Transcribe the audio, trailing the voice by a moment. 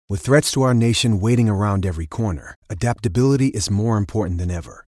With threats to our nation waiting around every corner, adaptability is more important than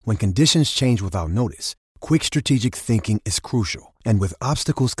ever. When conditions change without notice, quick strategic thinking is crucial. And with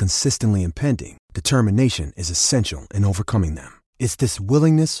obstacles consistently impending, determination is essential in overcoming them. It's this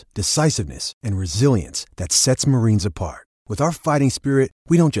willingness, decisiveness, and resilience that sets Marines apart. With our fighting spirit,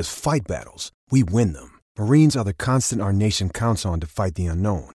 we don't just fight battles, we win them. Marines are the constant our nation counts on to fight the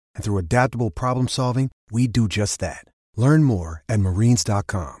unknown. And through adaptable problem solving, we do just that. Learn more at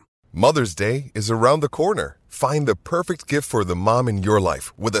marines.com. Mother's Day is around the corner. Find the perfect gift for the mom in your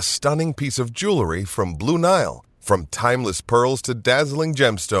life with a stunning piece of jewelry from Blue Nile. From timeless pearls to dazzling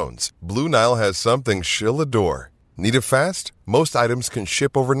gemstones, Blue Nile has something she'll adore. Need it fast? Most items can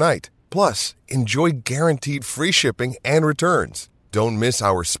ship overnight. Plus, enjoy guaranteed free shipping and returns. Don't miss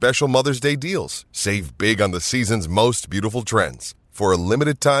our special Mother's Day deals. Save big on the season's most beautiful trends. For a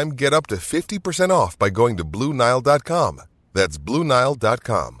limited time, get up to 50% off by going to BlueNile.com. That's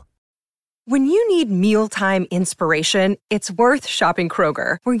BlueNile.com. When you need mealtime inspiration, it's worth shopping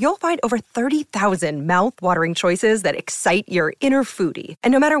Kroger, where you'll find over 30,000 mouth-watering choices that excite your inner foodie.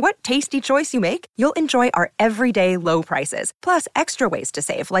 And no matter what tasty choice you make, you'll enjoy our everyday low prices, plus extra ways to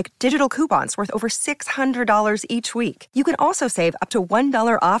save, like digital coupons worth over $600 each week. You can also save up to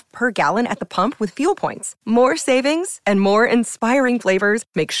 $1 off per gallon at the pump with fuel points. More savings and more inspiring flavors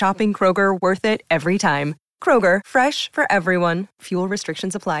make shopping Kroger worth it every time. Kroger, fresh for everyone. Fuel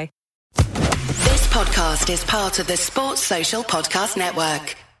restrictions apply. This podcast is part of the Sports Social Podcast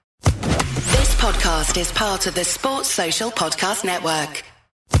Network. This podcast is part of the Sports Social Podcast Network.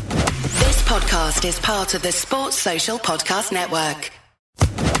 This podcast is part of the Sports Social Podcast Network.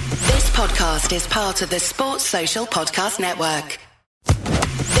 This podcast is part of the Sports Social Podcast Network.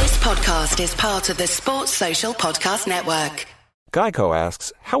 This podcast is part of the Sports Social Podcast Network. Geico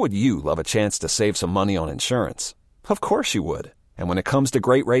asks, how would you love a chance to save some money on insurance? Of course you would. And when it comes to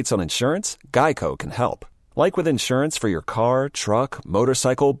great rates on insurance, Geico can help. Like with insurance for your car, truck,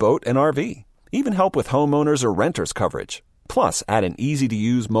 motorcycle, boat, and RV. Even help with homeowners or renters coverage. Plus, add an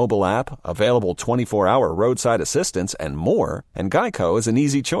easy-to-use mobile app, available 24-hour roadside assistance, and more, and Geico is an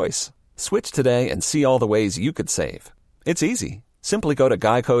easy choice. Switch today and see all the ways you could save. It's easy. Simply go to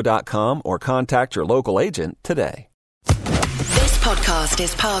geico.com or contact your local agent today. This podcast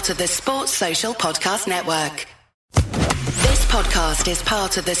is part of the Sports Social Podcast Network. This podcast is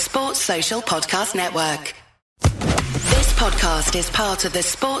part of the Sports Social Podcast Network. This podcast is part of the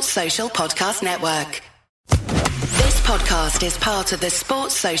Sports Social Podcast Network. This podcast is part of the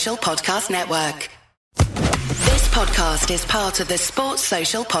Sports Social Podcast Network. This podcast is part of the Sports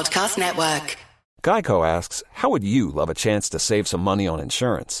Social Podcast Network. Geico asks, how would you love a chance to save some money on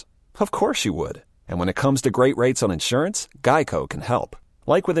insurance? Of course you would. And when it comes to great rates on insurance, Geico can help.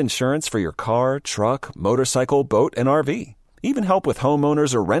 Like with insurance for your car, truck, motorcycle, boat, and RV. Even help with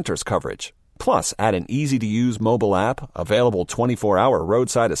homeowners or renters coverage. Plus, add an easy-to-use mobile app, available 24-hour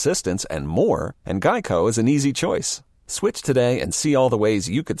roadside assistance, and more, and Geico is an easy choice. Switch today and see all the ways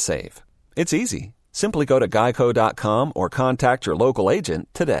you could save. It's easy. Simply go to geico.com or contact your local agent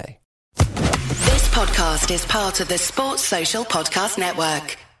today. This podcast is part of the Sports Social Podcast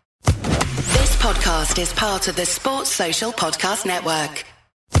Network. This podcast is part of the Sports Social Podcast Network.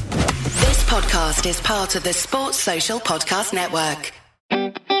 This podcast is part of the Sports Social Podcast Network.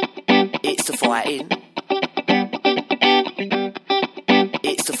 It's the fighting.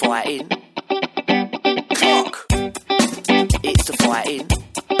 It's the fighting. Clock. It's the fighting.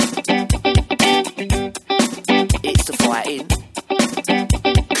 It's the fighting.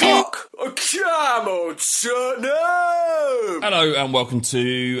 Clock. Come on, Tottenham! Hello and welcome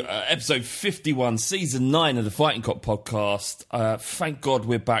to episode 51, season 9 of the Fighting Cock podcast. Thank God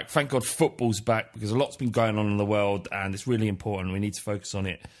we're back. Thank God football's back, because a lot's been going on in the world and it's really important. We need to focus on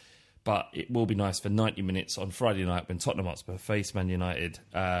it. But it will be nice for 90 minutes on Friday night when Tottenham Hotspur face Man United.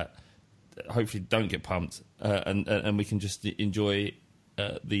 Hopefully don't get pumped and we can just enjoy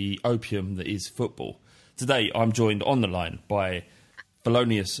the opium that is football. Today I'm joined on the line by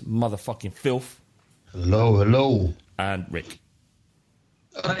felonious motherfucking filth. Hello, hello. And Rick.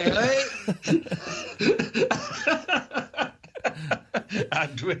 Hey.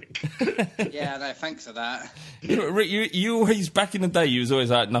 And Rick. Yeah, no, thanks for that. Rick, you always, back in the day, you was always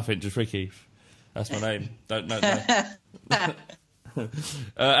like, nothing, just Ricky. That's my name. Don't know.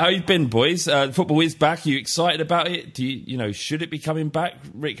 How you been, boys? Football is back. Are you excited about it? Do you should it be coming back?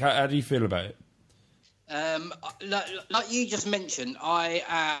 Rick, how do you feel about it? Like you just mentioned,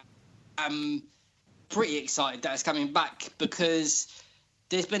 I am pretty excited that it's coming back, because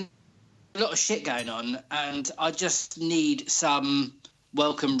there's been a lot of shit going on and I just need some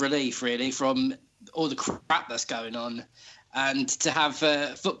welcome relief, really, from all the crap that's going on. and to have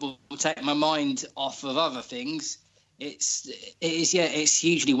football take my mind off of other things, it's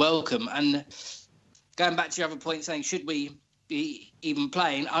hugely welcome. And going back to your other point, saying should we be even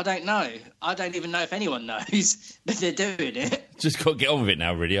playing? I don't know. I don't even know if anyone knows that they're doing it. Just got to get on with it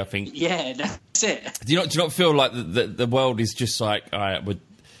now, really. I think. Yeah, that's it. Do you not feel like the world is just like, all right,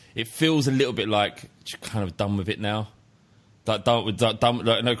 it feels a little bit like kind of done with it now? Like, done.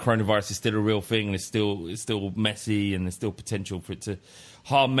 Like, no, coronavirus is still a real thing, and it's still messy, and there's still potential for it to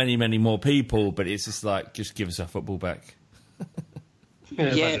harm many, many more people. But it's just like, just give us our football back.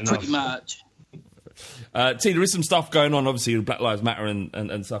 Yeah, pretty much. T, there is some stuff going on, obviously, with Black Lives Matter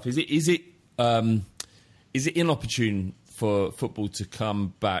and stuff. Is it inopportune for football to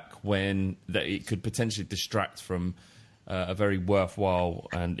come back when that it could potentially distract from a very worthwhile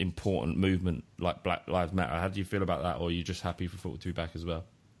and important movement like Black Lives Matter? How do you feel about that, or are you just happy for football to be back as well?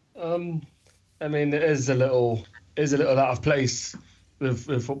 I mean, it is a little out of place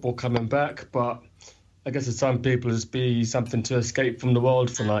with football coming back, but I guess for some people it's be something to escape from the world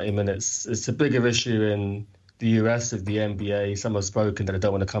for 90 minutes. It's a bigger issue in the US with the NBA. Some have spoken that they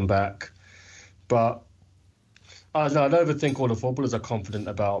don't want to come back. But I don't think all the footballers are confident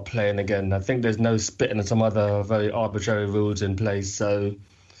about playing again. I think there's no spitting and some other very arbitrary rules in place. So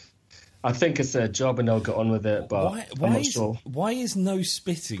I think it's their job and they'll get on with it, but I'm not sure. Why is no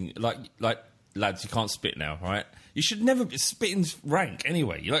spitting? Like, lads, you can't spit now, right? You should never be spitting's rank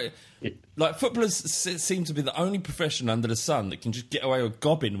anyway. Like footballers seem to be the only profession under the sun that can just get away with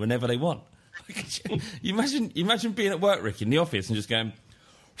gobbing whenever they want. You imagine being at work, Rick, in the office and just going,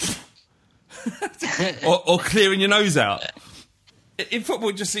 or clearing your nose out. In football,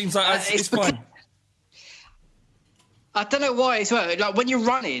 it just seems like it's fine. I don't know why as well. Like when you're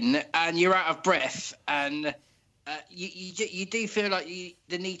running and you're out of breath, and you do feel like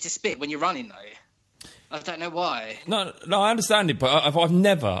the need to spit when you're running, though. I don't know why. No, I understand it, but I've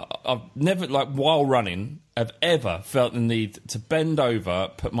never, like while running, have ever felt the need to bend over,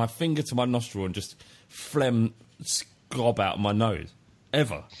 put my finger to my nostril, and just phlegm scob out of my nose.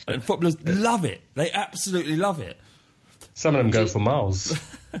 Ever. And footballers love it. They absolutely love it. Some of them go for miles.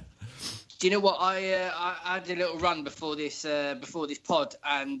 Do you know what? I had a little run before this pod,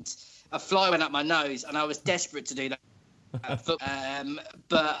 and a fly went up my nose, and I was desperate to do that. But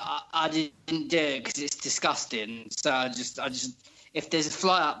I didn't do it because it's disgusting. So I just, if there's a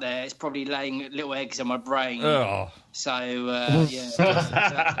fly up there, it's probably laying little eggs on my brain. Oh. So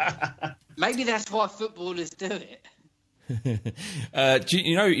yeah, maybe that's why footballers do it.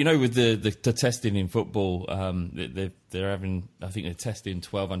 You know, with the testing in football, they're having, I think they're testing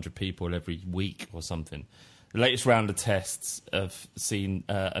 1,200 people every week or something. The latest round of tests have seen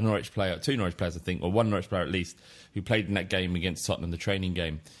a Norwich player, two Norwich players, I think, or one Norwich player at least, who played in that game against Tottenham, the training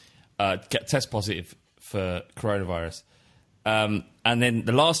game, get test positive for coronavirus. And then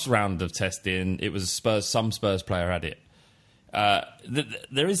the last round of testing, it was some Spurs player had it.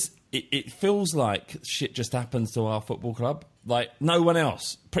 It feels like shit just happens to our football club. Like no one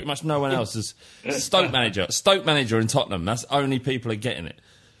else, pretty much no one else is. Stoke manager in Tottenham. That's the only people are getting it.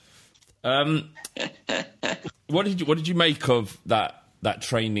 What did you make of that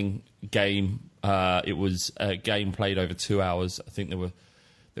training game? It was a game played over 2 hours. I think there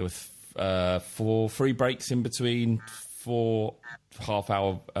were 4 free breaks in between, 4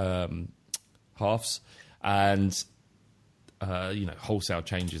 half-hour halves, and wholesale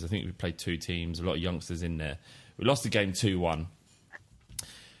changes. I think we played 2 teams, a lot of youngsters in there. We lost the game 2-1.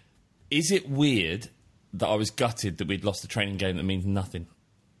 Is it weird that I was gutted that we'd lost a training game that means nothing?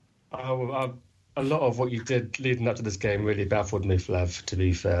 A lot of what you did leading up to this game really baffled me, Flav, to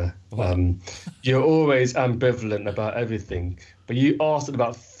be fair. You're always ambivalent about everything. But you asked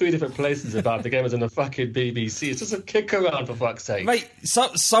about 3 different places about the game was on the fucking BBC. It's just a kick around, for fuck's sake. Mate,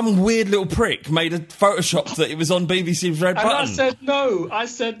 some weird little prick made a Photoshop that it was on BBC's Red Button. And I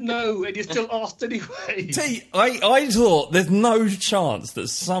said no, and you still asked anyway. T, I thought there's no chance that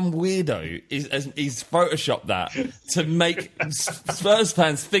some weirdo is Photoshopped that to make Spurs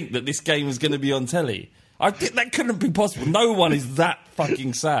fans think that this game was going to be on telly. I think that couldn't be possible. No one is that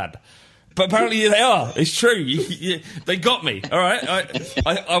fucking sad. But apparently they are. It's true. They got me. All right.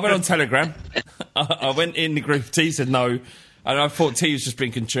 I went on Telegram. I went in the group. T said no, and I thought T was just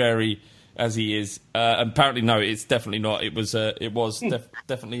being contrary as he is. Apparently no, it's definitely not. It was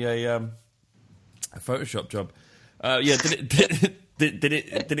definitely a Photoshop job. Did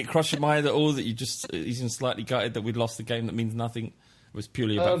it cross your mind at all that you just even slightly gutted that we'd lost the game that means nothing? It was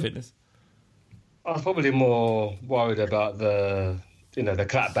purely about fitness. I was probably more worried about the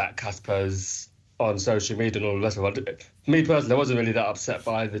clapback, I suppose, on social media and all the rest of it. Me personally, I wasn't really that upset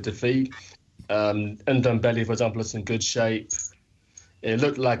by the defeat. Ndombele, for example, is in good shape. It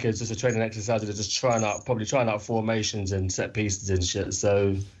looked like it's just a training exercise. They're just probably trying out formations and set pieces and shit.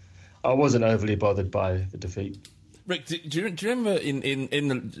 So I wasn't overly bothered by the defeat. Rick, do you remember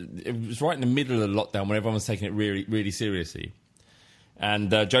it was right in the middle of the lockdown when everyone was taking it really, really seriously,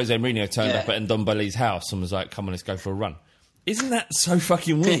 and Jose Mourinho turned up at Ndombele's house and was like, "Come on, let's go for a run." Isn't that so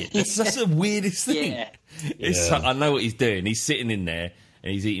fucking weird? It's just the weirdest thing. Yeah. I know what he's doing. He's sitting in there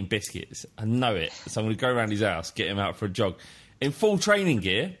and he's eating biscuits. I know it. So I'm going to go around his house, get him out for a jog in full training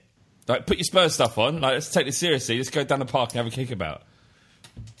gear. Like, put your Spurs stuff on. Like, let's take this seriously. Let's go down the park and have a kickabout.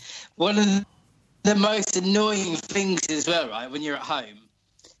 One of the most annoying things as well, right, when you're at home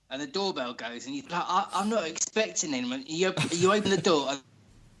and the doorbell goes and you're like, I'm not expecting anyone. You open the door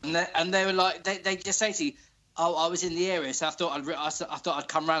and they were like, they just say to you, "Oh, I was in the area, so I thought I'd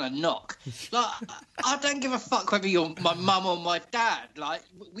come round and knock." Like, I don't give a fuck whether you're my mum or my dad. Like,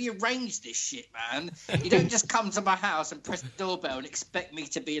 we arranged this shit, man. You don't just come to my house and press the doorbell and expect me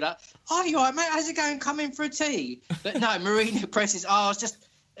to be like, "Oh, you alright, mate? How's it going? Come in for a tea." But no, Mourinho presses, "Oh, I was just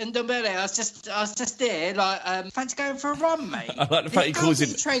in Ndombele. I was just there. Like, fancy going for a run, mate?" I like the fact he calls him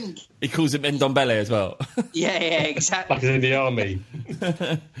Ndombele as well. Yeah, exactly. Like in the army.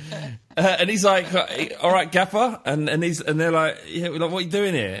 And he's like, "All right, Gaffer," and they're like, "Yeah, like, what are you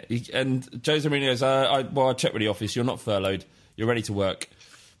doing here?" And Jose Mourinho goes, I checked with the office. You're not furloughed. You're ready to work.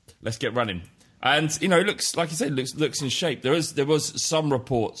 Let's get running." And it looks like you said, looks in shape. There was some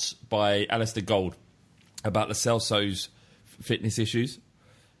reports by Alistair Gold about Lo Celso's fitness issues,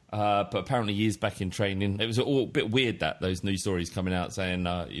 but apparently he is back in training. It was all a bit weird that those news stories coming out saying,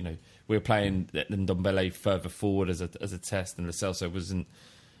 we're playing Ndombele further forward as a test, and Lo Celso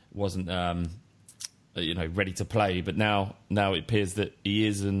wasn't ready to play, but now it appears that he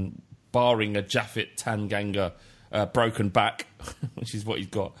is, and barring a Japhet Tanganga broken back, which is what he's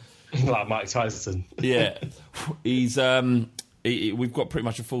got, like Mike Tyson. Yeah, he's we've got pretty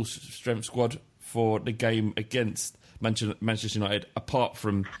much a full strength squad for the game against Manchester United, apart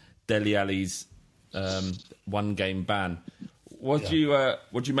from Dele Alli's 1 game ban. What do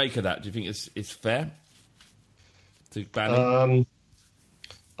you make of that? Do you think it's fair to ban him?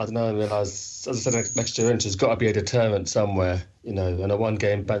 I don't know. I mean, as I said, next year there's got to be a deterrent somewhere, and a 1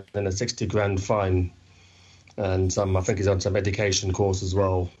 game ban and a 60 grand fine, and I think he's on some medication course as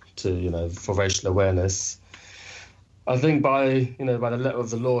well for racial awareness. I think by the letter of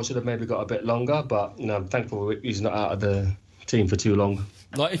the law, should have maybe got a bit longer, but I'm thankful he's not out of the team for too long.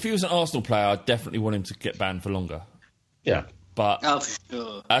 Like, if he was an Arsenal player, I'd definitely want him to get banned for longer. Yeah, but for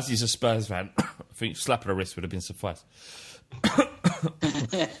sure. As he's a Spurs fan, I think slap of the wrist would have been suffice.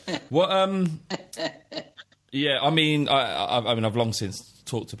 What? Yeah, I mean, I've long since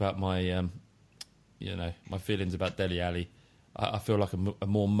talked about my, my feelings about Dele Alli. I feel like a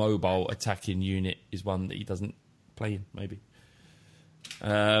more mobile attacking unit is one that he doesn't play in, maybe.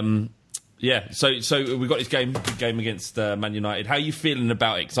 Yeah, so we've got this big game against Man United. How are you feeling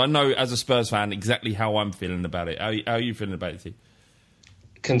about it? Because I know, as a Spurs fan, exactly how I'm feeling about it. How are you feeling about it, T?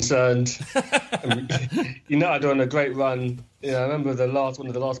 Concerned. United are doing a great run. I remember one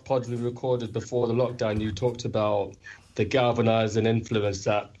of the last pods we recorded before the lockdown, you talked about the galvanising influence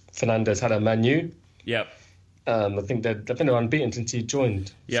that Fernandes had on Man U. Yep. I think they're unbeaten since he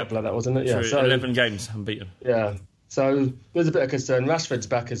joined. Yep. Something like that, wasn't it? Yeah. So 11 games unbeaten. Yeah. So there's a bit of concern. Rashford's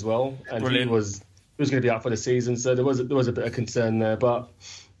back as well, and Brilliant. he was going to be out for the season. So there was a bit of concern there, but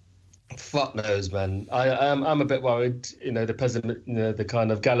fuck knows, man. I'm a bit worried. The pessimism, the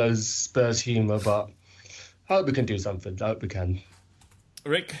kind of gallows Spurs humour, but I hope we can do something. I hope we can.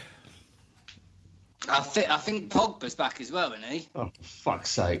 Rick? I think Pogba's back as well, isn't he? Oh, for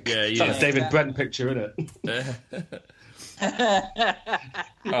fuck's sake. Yeah, it's like a David Brent picture, isn't it?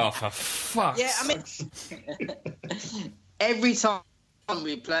 Oh, for fuck's sake. Yeah, I mean, every time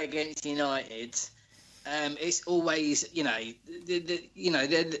we play against United, it's always,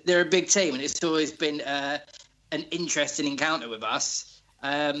 they're a big team, and it's always been an interesting encounter with us.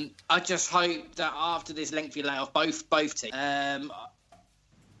 I just hope that after this lengthy layoff, both teams, I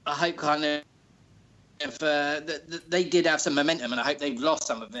hope kind of that they did have some momentum, and I hope they've lost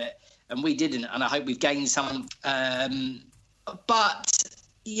some of it, and we didn't, and I hope we've gained some. But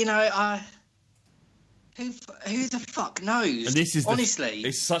who the fuck knows? And this is honestly,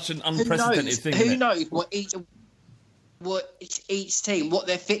 it's such an unprecedented thing. Who knows what each team, what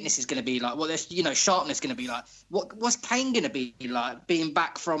their fitness is going to be like, what their sharpness is going to be like, what's Kane going to be like being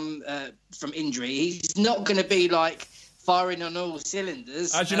back from injury? He's not going to be like firing on all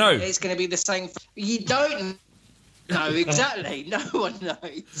cylinders. How do you know? It's going to be the same. You don't know exactly. No one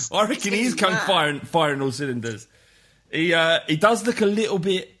knows. I reckon he's come firing all cylinders. He does look a little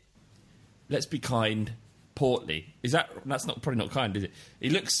bit let's be kind, portly. That's not probably not kind, is it? He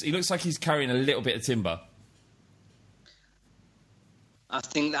looks like he's carrying a little bit of timber. I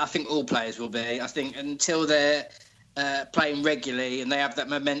think all players will be. I think until they're playing regularly and they have that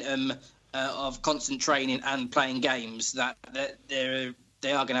momentum of constant training and playing games, that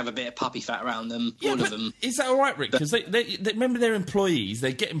they are going to have a bit of puppy fat around them. Yeah, all of them. Is that all right, Rick? Because they remember they're employees.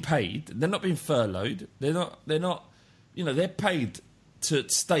 They're getting paid. They're not being furloughed. They're not. You know, they're paid to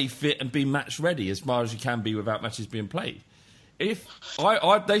stay fit and be match ready as far as you can be without matches being played. If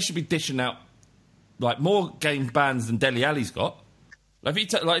they should be dishing out like more game bans than Dele Alli's got. If you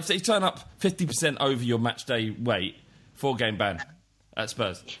turn up 50% over your match day weight, 4-game ban at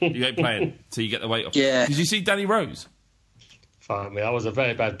Spurs. You ain't playing till you get the weight off. Yeah. Did you see Danny Rose? Fuck me, that was a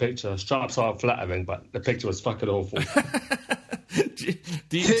very bad picture. Stripes are flattering, but the picture was fucking awful.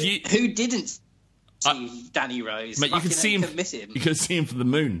 Who didn't see Danny Rose? Mate, you could see him. Miss him. You could see him from the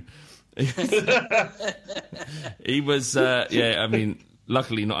moon. He was, I mean,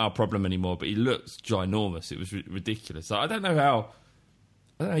 luckily not our problem anymore, but he looks ginormous. It was ridiculous. I don't know how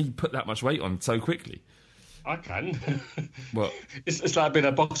you put that much weight on so quickly. I can. What? It's like being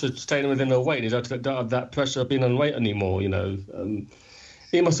a boxer staying within a weight. You don't have that pressure of being on weight anymore, you know.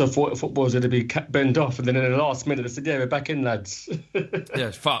 He must have thought football was going to be bend off, and then in the last minute they said, yeah, we're back in, lads. Yeah,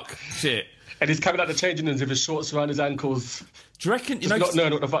 fuck. Shit. And he's coming out the changing rooms with his shorts around his ankles. Do you reckon... not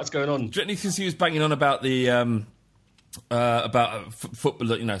knowing what the fuck's going on. Do you reckon because he was banging on about the...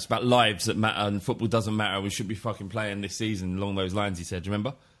 football, you know, it's about lives that matter and football doesn't matter. We should be fucking playing this season along those lines, he said. Do you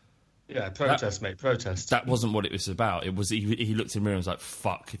remember? Yeah, protest, mate, protest. That wasn't what it was about. It was he looked in the mirror and was like,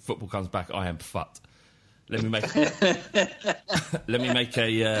 fuck, if football comes back, I am fucked. Let me make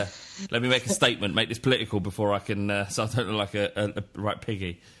a statement, make this political before I can so I don't look like a right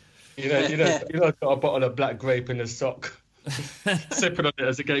piggy. You know, got a bottle of black grape in his sock. Sipping on it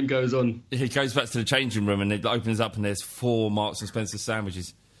as the game goes on. He goes back to the changing room and it opens up and there's 4 Marks and Spencer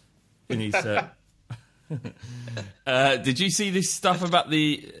sandwiches in his. Did you see this stuff about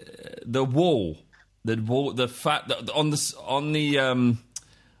the wall, the fact that on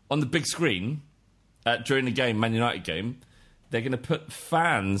the big screen during the game, Man United game, they're going to put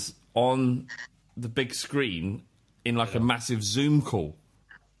fans on the big screen in like a massive Zoom call.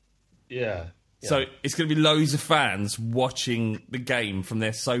 Yeah. So it's going to be loads of fans watching the game from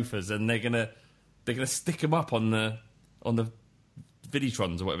their sofas, and they're going to stick them up on the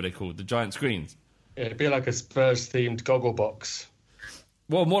Videotrons or whatever they're called, the giant screens. Yeah, it'd be like a Spurs themed goggle box.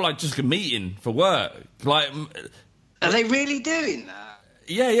 Well, more like just a meeting for work. Like, are they really doing that?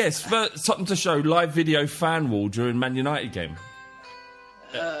 Yeah. Spurs, something to show live video fan wall during Man United game.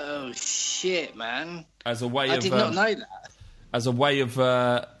 Oh shit, man! As a way I did not know that. As a way of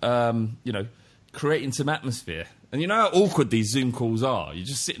creating some atmosphere. And you know how awkward these Zoom calls are? You're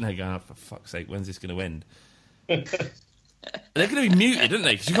just sitting there going, oh, for fuck's sake, when's this going to end? They're going to be muted, aren't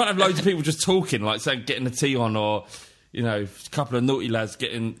they? Because you can't have loads of people just talking, like, say, getting the tea on, or, you know, a couple of naughty lads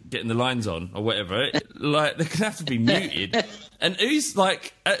getting the lines on, or whatever. Like, they're going to have to be muted. And who's going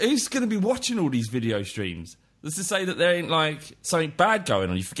to be watching all these video streams? That's to say that there ain't, like, something bad going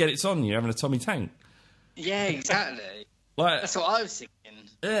on. You forget it's on, you're having a Tommy Tank. Yeah, exactly. Like, that's what I was thinking.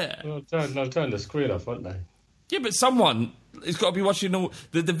 Yeah. They'll turn the screen off, won't they? Yeah, but someone has got to be watching all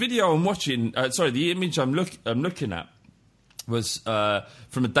the video I'm watching. The image I'm looking at was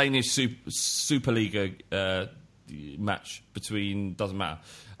from a Danish Superliga match between, doesn't matter,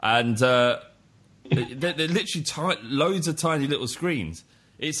 and they're literally loads of tiny little screens.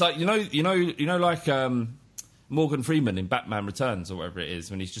 It's like you know like Morgan Freeman in Batman Returns or whatever it is,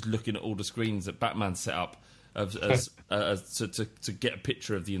 when he's just looking at all the screens that Batman set up to get a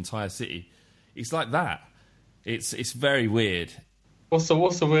picture of the entire city. It's like that. It's very weird. What's the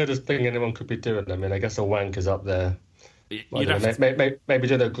weirdest thing anyone could be doing? I mean, I guess a wanker's up there. Maybe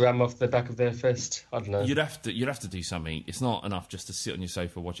doing a gram off the back of their fist. I don't know. You'd have to do something. It's not enough just to sit on your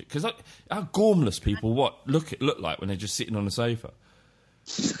sofa and watch it. Because how gormless people look like when they're just sitting on the sofa.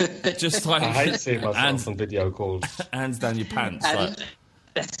 Just like I hate seeing myself on video calls. Hands down your pants.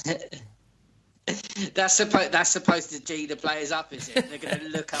 That's supposed to G the players up, is it? They're going to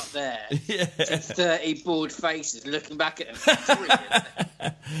look up there. Yeah. 30 bored faces looking back at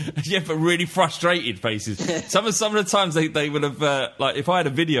them. Yeah, but really frustrated faces. Some of the times they would have like if I had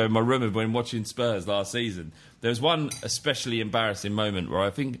a video in my room of when watching Spurs last season, there was one especially embarrassing moment where I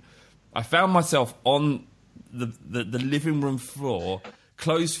think I found myself on the living room floor,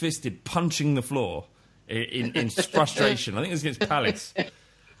 closed-fisted, punching the floor in frustration. I think it was against Palace.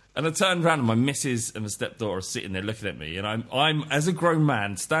 And I turned around and my missus and my stepdaughter are sitting there looking at me, and I'm as a grown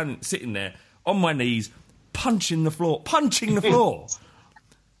man sitting there on my knees punching the floor.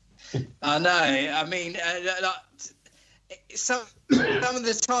 I know. I mean, some of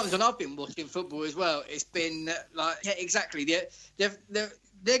the times when I've been watching football as well, it's been exactly. They're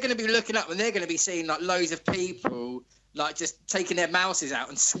going to be looking up and they're going to be seeing like loads of people like just taking their mouses out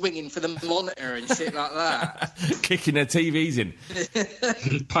and swinging for the monitor and shit like that, kicking their TVs in,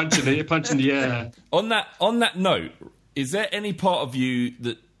 punching the air. On that note, is there any part of you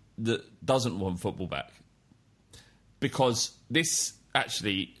that doesn't want football back? Because this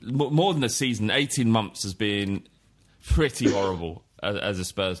actually, more than a season, 18 months has been pretty horrible as a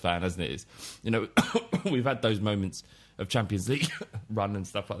Spurs fan, hasn't it? You know, we've had those moments of Champions League run and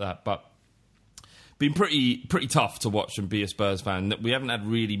stuff like that, but been pretty tough to watch and be a Spurs fan. We haven't had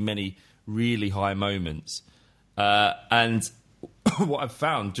really many really high moments. And what I've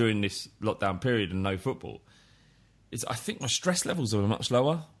found during this lockdown period and no football is I think my stress levels are much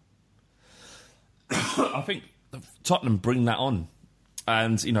lower. I think Tottenham bring that on.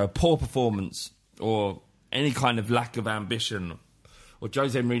 And, you know, a poor performance or any kind of lack of ambition or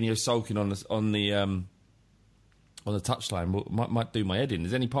Jose Mourinho sulking on the touchline might do my head in.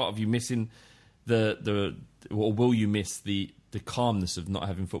 Is any part of you missing or will you miss the calmness of not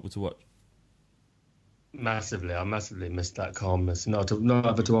having football to watch? Massively. I massively miss that calmness. Not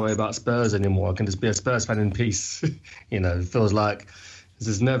having to worry about Spurs anymore. I can just be a Spurs fan in peace. You know, it feels like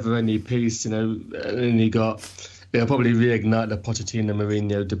there's never any peace, you know, and then they'll probably reignite the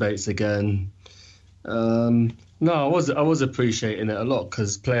Pochettino-Mourinho debates again. No, I was appreciating it a lot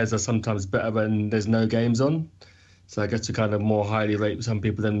because players are sometimes better when there's no games on. So I guess we kind of more highly rate some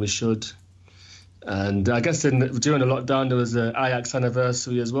people than we should. And I guess during the lockdown there was an Ajax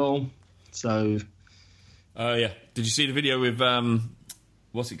anniversary as well. So, yeah. Did you see the video with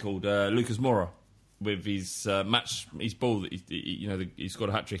what's it called? Lucas Moura with his his ball that he scored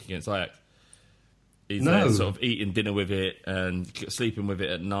a hat trick against Ajax. He's sort of eating dinner with it and sleeping with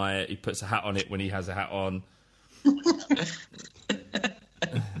it at night. He puts a hat on it when he has a hat on.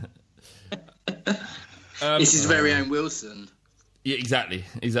 This is very own Wilson. Yeah, exactly.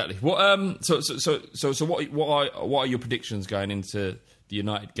 What So what are your predictions going into the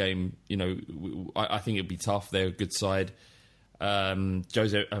United game? You know, I think it'd be tough. They're a good side.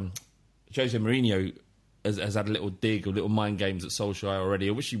 Jose Mourinho has had a little dig or little mind games at Solskjaer already.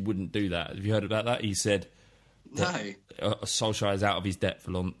 I wish he wouldn't do that. Have you heard about that? He said that Solskjaer is out of his depth,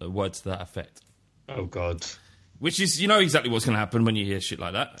 along words to that effect. Oh God! Which is, you know exactly what's going to happen when you hear shit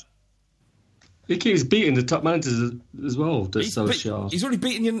like that. He keeps beating the top managers as well. Solskjaer. He's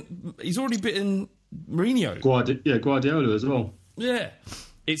already beaten Mourinho. Guardiola as well. Yeah,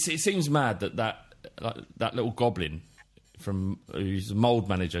 it seems mad that little goblin from who's a mould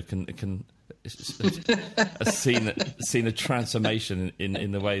manager can has seen a transformation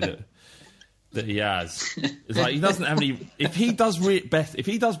in the way that he has. It's like he doesn't have any. If he does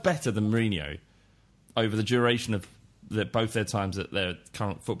better than Mourinho over the duration of both their times at their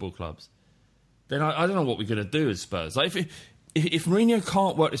current football clubs, then I don't know what we're going to do as Spurs. Like if Mourinho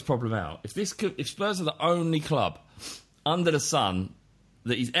can't work this problem out, if Spurs are the only club under the sun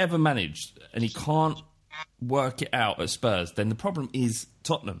that he's ever managed and he can't work it out at Spurs, then the problem is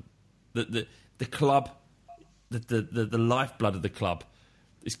Tottenham. The club, the lifeblood of the club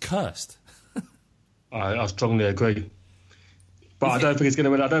is cursed. I strongly agree, but I don't think it's going to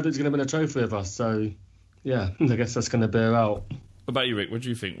win. I don't think it's going to win a trophy with us. So, yeah, I guess that's going to bear out. What about you, Rick? What do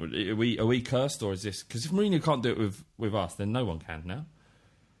you think? Are we cursed, or is this because if Mourinho can't do it with us, then no one can now?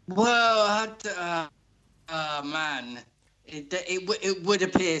 Well, man, it would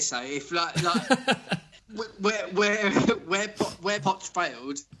appear so. If like where Poch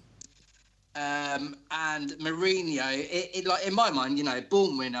failed. And Mourinho, it like in my mind, you know,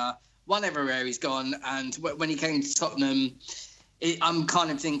 born winner, won everywhere he's gone, and when he came to Tottenham, I'm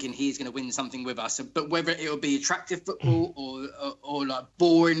kind of thinking he's going to win something with us. But whether it'll be attractive football or like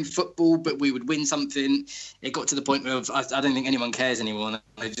boring football, but we would win something. It got to the point where I don't think anyone cares anymore.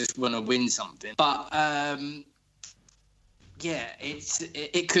 They just want to win something. But yeah,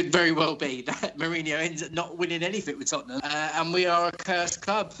 it could very well be that Mourinho ends up not winning anything with Tottenham, and we are a cursed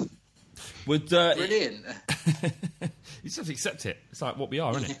club. Brilliant. You just have to accept it. It's like what we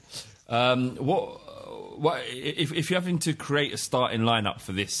are, isn't it? What if you're having to create a starting lineup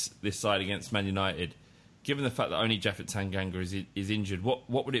for this side against Man United, given the fact that only Japhet Tanganga is injured, what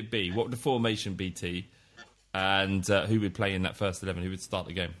would it be? What would the formation be, T? And who would play in that first 11? Who would start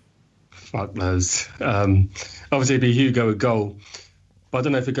the game? Fuck knows. Obviously, it'd be Hugo with goal. But I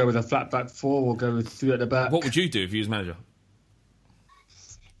don't know if we go with a flat back four or go with three at the back. What would you do if you was manager?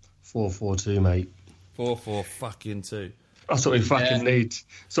 4-4-2, mate. 4-4-2. That's what we fucking need.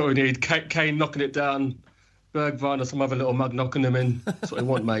 That's what we need. Kane knocking it down Bergwijn or some other little mug knocking him in. That's what I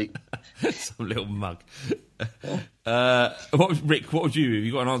want, mate. Some little mug. Rick, what would you? Have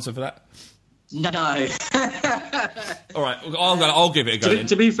you got an answer for that? No. All right, I'll give it a go.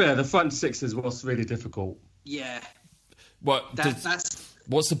 To be fair, the front six is what's really difficult. Yeah.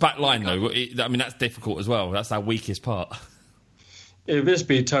 What's the back line, though? I mean, that's difficult as well. That's our weakest part. It would just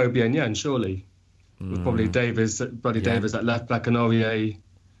be Toby and Jan, surely. With probably Davies at left back and Aurier.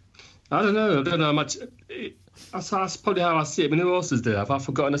 I don't know how much. That's probably how I see it. I mean, who else is there? Have I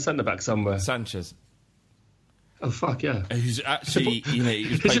forgotten a centre-back somewhere? Sanchez. Oh, fuck, yeah. Who's actually,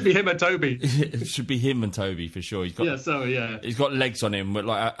 it should be him and Toby. It should be him and Toby, for sure. He's got legs on him, but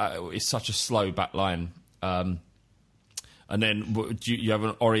it's such a slow back line. And then you have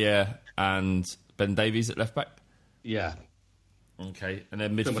an Aurier and Ben Davies at left back? Yeah. Okay, and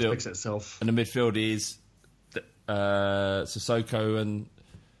then midfield. Pretty much picks itself. And the midfield is Sissoko and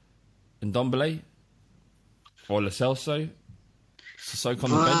Ndombele or Lo Celso. Sissoko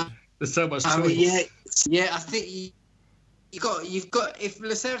on the bench. There's so much choice. I think you've got if Lo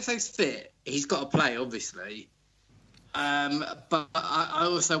Celso's fit, he's got to play, obviously. But I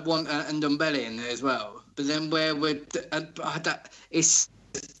also want Ndombele in there as well. But then where would is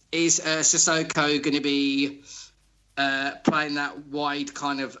Sissoko going to be playing that wide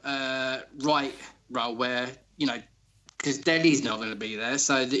kind of right role where, because Dele's not going to be there,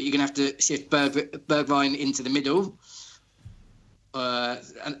 so that you're going to have to shift Bergwijn into the middle.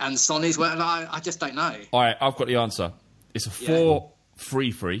 And Son is well. I just don't know. All right, I've got the answer. It's a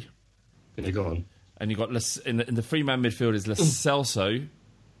 4-3-3. Can you go on? And you've got in the three-man midfield is Lo Celso,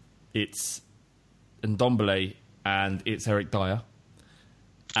 it's Ndombele, and it's Eric Dyer.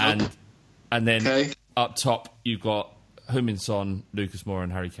 And then up top you've got Heung-min Son, Lucas Moura,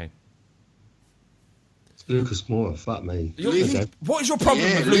 and Harry Kane. Lucas Moura, fuck me. What is your problem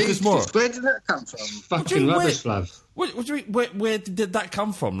with Lucas Moura? Where did that come from? Fucking rubbish, Flav. What do you mean? Where did that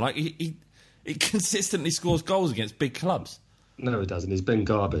come from? Like he consistently scores goals against big clubs. No, he doesn't. He's been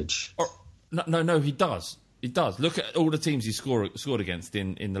garbage. No, he does. He does. Look at all the teams he's scored against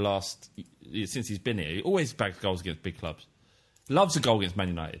in the last since he's been here. He always bags goals against big clubs. Loves a goal against Man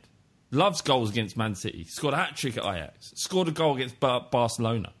United. Loves goals against Man City. Scored a hat-trick at Ajax. Scored a goal against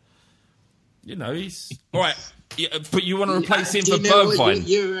Barcelona. He's... All right, but you want to replace him for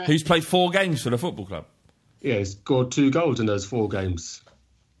Bergwijn, who's played 4 games for the football club. Yeah, he's scored 2 goals in those 4 games.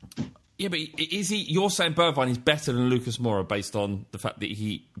 Yeah, but is he... You're saying Bergwijn is better than Lucas Moura based on the fact that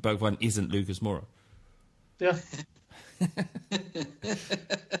Bergwijn isn't Lucas Moura? Yeah.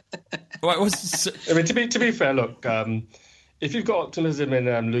 Right, I mean, to be fair, look... if you've got optimism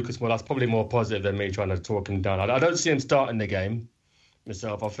in Lucas Moura, that's probably more positive than me trying to talk him down. I don't see him starting the game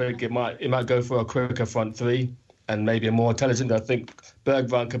myself. I think it might go for a quicker front 3 and maybe a more intelligent. I think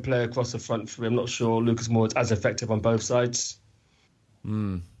Bergwijn can play across the front 3. I'm not sure Lucas Moura is as effective on both sides.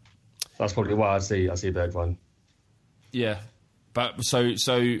 That's probably why I see Bergwijn. Yeah, but so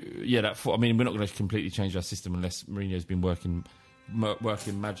yeah. I mean, we're not going to completely change our system unless Mourinho's been working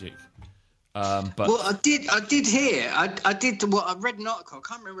magic. But I did hear. I did. Well, I read an article. I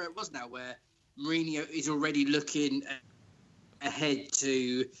can't remember where it was now, where Mourinho is already looking ahead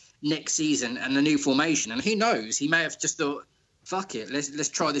to next season and the new formation. And who knows? He may have just thought, "Fuck it, let's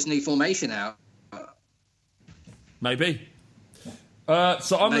try this new formation out." Maybe.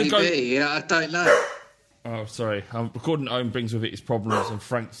 So I'm going to go. Yeah, I don't know. Oh, sorry. Recording at home brings with it its problems, and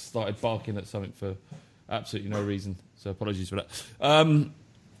Frank started barking at something for absolutely no reason. So apologies for that.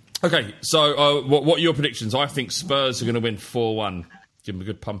 Okay, so what are your predictions? I think Spurs are going to win 4-1. Give them a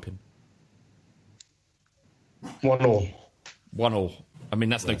good pumping. 1-1. 1-1. I mean,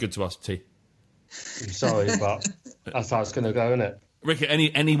 that's no good to us, T. I'm sorry, but that's how it's going to go, isn't it? Rick,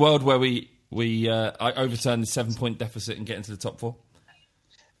 any world where we overturn the 7-point deficit and get into the top 4?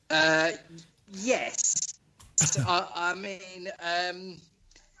 Yes. I mean,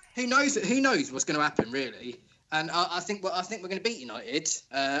 who knows what's going to happen, really? And I think we're going to beat United.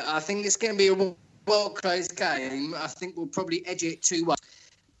 I think it's going to be a well-close game. I think we'll probably edge it 2-1.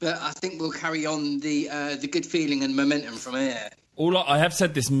 But I think we'll carry on the good feeling and momentum from here. I have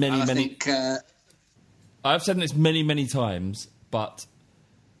said this many times, but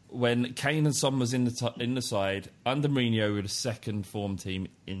when Kane and Son was in the side, under Mourinho with a second form team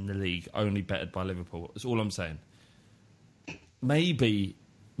in the league, only bettered by Liverpool. That's all I'm saying. Maybe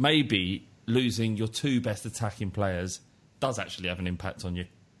losing your 2 best attacking players does actually have an impact on you.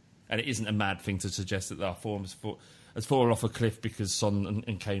 And it isn't a mad thing to suggest that our form has fallen off a cliff because Son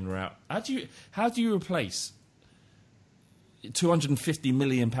and Kane are out. How do you replace £250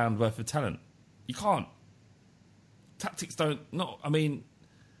 million worth of talent? You can't. Tactics don't... I mean...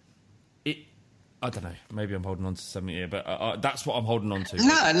 I don't know. Maybe I'm holding on to something here, but that's what I'm holding on to.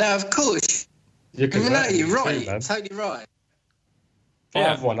 No, of course. You're right. Totally right.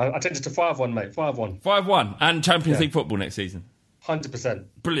 5-1. I changed it to 5-1, mate. 5-1. 5-1 and Champions League football next season. 100%.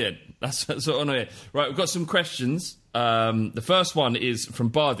 Brilliant. That's what I know. Right, we've got some questions. The first one is from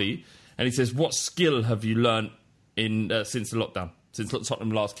Bardi, and he says, "What skill have you learnt since the lockdown? Since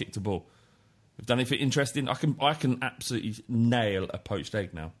Tottenham last kicked a ball? Have you done anything interesting? I can absolutely nail a poached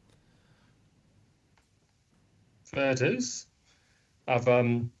egg now." Fair dues. I've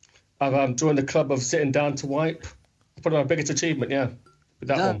joined the club of sitting down to wipe. Probably my biggest achievement, with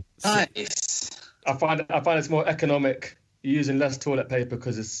that one. Nice. I find it's more economic using less toilet paper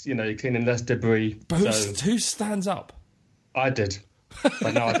because it's you're cleaning less debris. But who stands up? I did,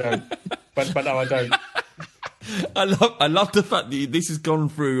 but now I don't. but now I don't. I love the fact that this has gone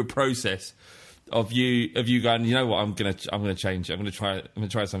through a process of you going. You know what? I'm gonna change it. I'm gonna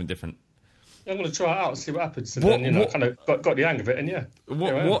try something different. I'm going to try it out and see what happens. And then, I kind of got the hang of it, and here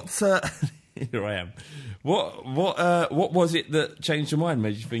I am. What was it that changed your mind?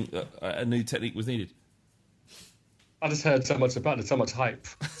 Made you think that a new technique was needed? I just heard so much about it, so much hype.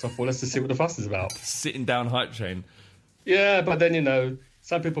 So I thought, let's just see what the fuss is about. Sitting down hype train. Yeah, but then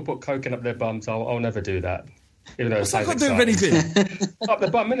some people put cocaine up their bums. I'll never do that. Even though it's not doing anything. Up the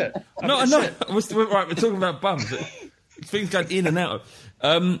bum, innit? No. Right, we're talking about bums. Things going in and out.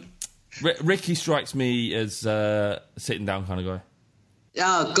 Ricky strikes me as sitting down kind of guy.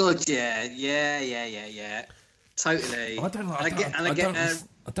 Oh God, yeah. Totally. I don't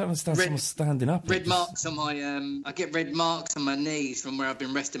understand someone standing up. Red marks on my I get red marks on my knees from where I've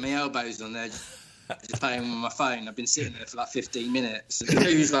been resting my elbows on there, just playing with my phone. I've been sitting there for like 15 minutes. The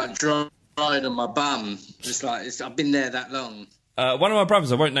poo's like dried on my bum. Just like I've been there that long. One of my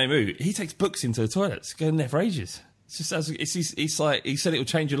brothers, I won't name who, he takes books into the toilets, going there for ages. It's just it's like he said it will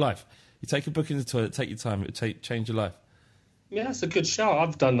change your life. You take a book in the toilet, take your time, it will change your life. Yeah, that's a good shout.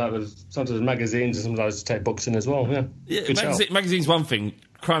 I've done that with sometimes magazines and sometimes I just take books in as well. Yeah, magazine's one thing,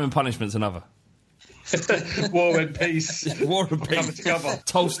 Crime and Punishment's another. War and Peace. War and Peace. Cover to cover.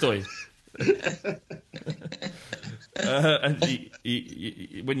 Tolstoy. And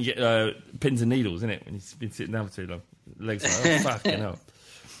when you get pins and needles, innit? When you've been sitting down for too long. Legs like, fucking hell.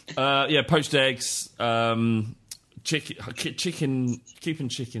 Poached eggs, chicken, keeping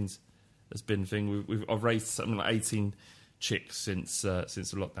chickens has been a thing. I've raised something like 18 chicks since the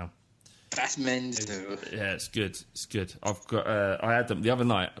lockdown. That's mental. Yeah, it's good. It's good. I've got. I had them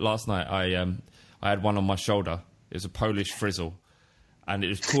last night. I had one on my shoulder. It was a Polish frizzle, and it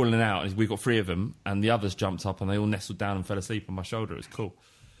was calling out. And we got 3 of them, and the others jumped up, and they all nestled down and fell asleep on my shoulder. It was cool.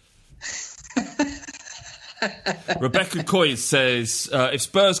 Rebecca Coy says, if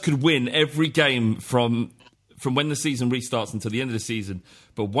Spurs could win every game from when the season restarts until the end of the season,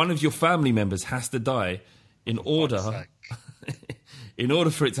 but one of your family members has to die in order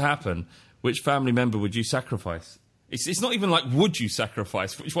for it to happen, which family member would you sacrifice? It's not even like would you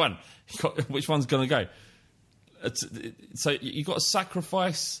sacrifice? Which one? Which one's going to go? So you've got to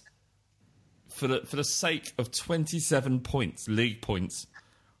sacrifice for the sake of 27 points, league points.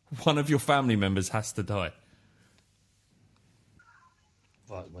 One of your family members has to die.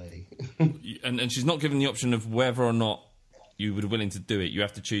 Right way. and she's not given the option of whether or not you were willing to do it. You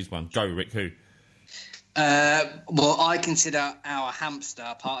have to choose one. Go, Rick. Who? Well, I consider our hamster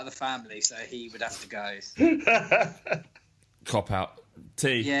part of the family, so he would have to go. Cop out.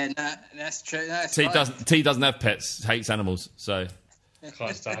 T. Yeah, no, that's true. That's T doesn't have pets. Hates animals. So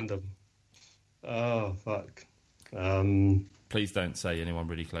can't stand them. Oh fuck. Please don't say anyone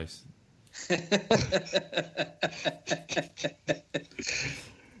really close.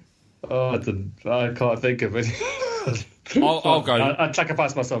 I can't think of it. I'll go. I'd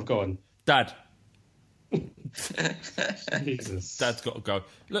sacrifice myself. Go on, Dad. Jesus. Dad's got to go.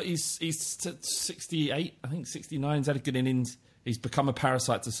 Look, he's 68. I think 69. He's had a good innings. He's become a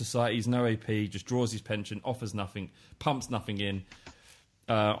parasite to society. He's no AP. Just draws his pension, offers nothing, pumps nothing in.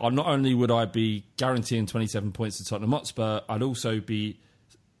 Not only would I be guaranteeing 27 points to Tottenham Hotspur, I'd also be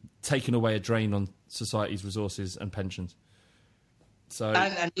taking away a drain on society's resources and pensions. So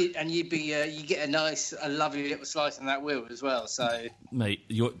and you'd be you get a lovely little slice on that wheel as well. So mate,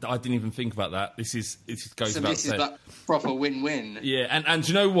 I didn't even think about that. This goes about this is like proper win-win. Yeah, and do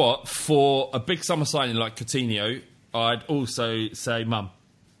you know what? For a big summer signing like Coutinho, I'd also say mum.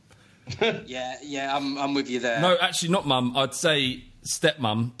 yeah, I'm with you there. No, actually not mum. I'd say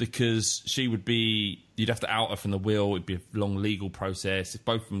stepmum, because she would be. You'd have to out her from the will. It'd be a long legal process. If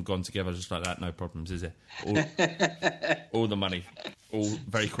both of them gone together just like that, no problems, is it? All the money, all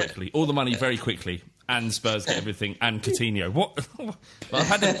very quickly. All the money very quickly. and Spurs get everything, and Coutinho. What?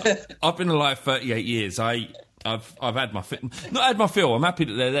 I've been alive 38 years. I've had my not had my fill. I'm happy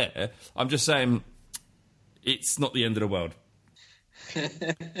that they're there. I'm just saying, it's not the end of the world.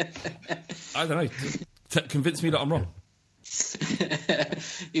 I don't know. Convince me that I'm wrong.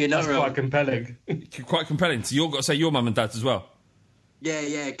 You're not wrong. Quite compelling. Quite compelling. So you've got to say your mum and dad's as well.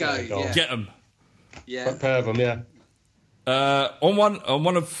 Yeah, go. Yeah. Get them. Yeah. A pair of them, yeah. On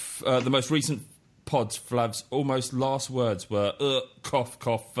one of the most recent pods, Flav's almost last words were cough,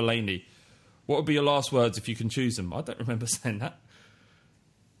 cough, Fellaini. What would be your last words if you can choose them? I don't remember saying that.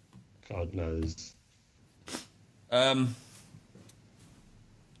 God knows. I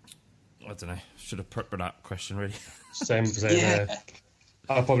don't know. Should have prepped for that question, really. Same. Yeah.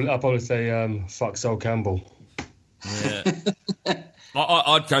 I'll probably say fuck Sol Campbell. Yeah.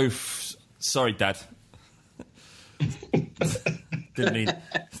 I'd go. Sorry, Dad. Didn't mean.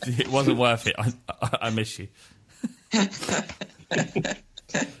 It wasn't worth it. I miss you.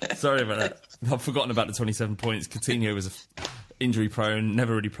 Sorry about that. I've forgotten about the 27 points. Coutinho was injury prone,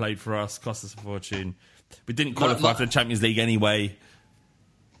 never really played for us, cost us a fortune. We didn't qualify for the Champions League anyway.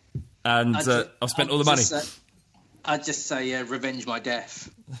 And I've spent all the money. I'd just say revenge my death.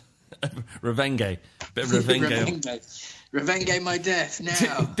 Revenge. Bit of revenge. Revenge my death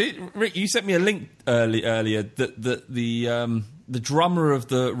now. Rick, you sent me a link earlier that the drummer of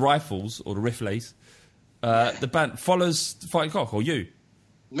the Rifles, or the Riffles, the band, follows Fighting Cock, or you?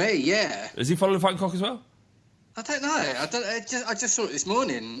 Me, yeah. Does he follow the Fighting Cock as well? I don't know. I just saw it this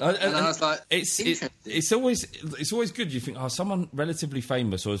morning, and I was like, it's always good. You think, someone relatively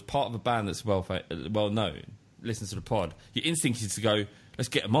famous or as part of a band that's well known listens to the pod. Your instinct is to go, let's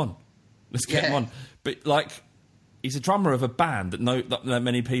get him on, him on. But like, he's a drummer of a band that not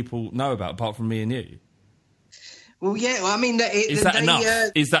many people know about, apart from me and you. Well, yeah. Well, I mean, is that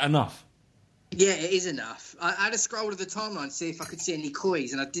enough? Is that enough? Yeah, it is enough. I had a scroll of the timeline to see if I could see any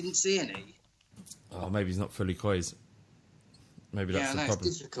coys, and I didn't see any. Oh, maybe he's not fully coys. Maybe that's the problem.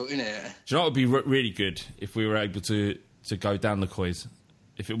 It's difficult, isn't it? Do you know what would be really good if we were able to go down the coys?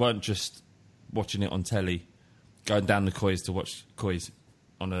 If it weren't just watching it on telly, going down the coys to watch coys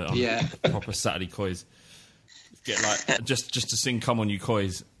on a proper Saturday coys. Get like just to sing "Come On You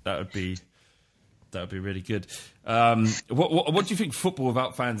Coys." That would be really good. What do you think football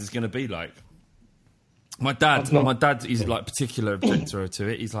without fans is going to be like? My dad, he's like particular objector to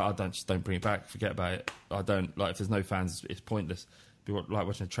it. He's like, don't bring it back. Forget about it. I don't like if there's no fans, it's pointless. It'd be like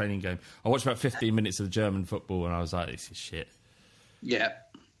watching a training game. I watched about 15 minutes of German football and I was like, this is shit. Yeah.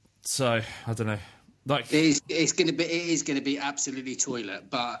 So I don't know. Like it is going to be absolutely toilet,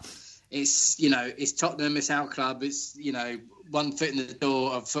 but it's it's Tottenham, it's our club, it's one foot in the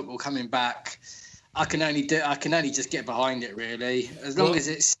door of football coming back. I can only just get behind it really, as long as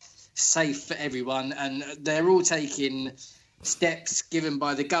it's safe for everyone, and they're all taking steps given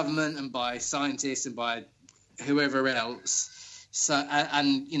by the government and by scientists and by whoever else. So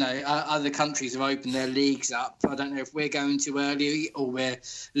and other countries have opened their leagues up. I don't know if we're going too early or we're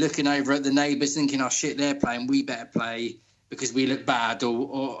looking over at the neighbours thinking, oh shit, they're playing, we better play because we look bad,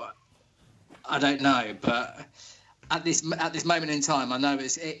 or I don't know. But at this moment in time, I know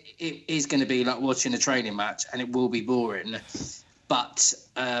it is going to be like watching a training match, and it will be boring. But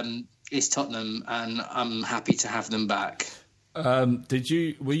it's Tottenham, and I'm happy to have them back.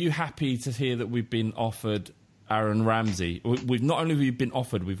 Were you happy to hear that we've been offered Aaron Ramsey? We've not only been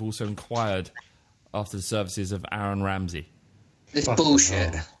offered, we've also inquired after the services of Aaron Ramsey. It's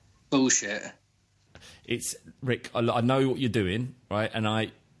bullshit. Bullshit. It's Rick. I know what you're doing, right? And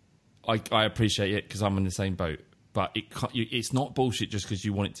I appreciate it because I'm in the same boat. But it's not bullshit just because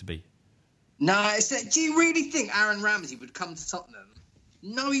you want it to be. No, do you really think Aaron Ramsey would come to Tottenham?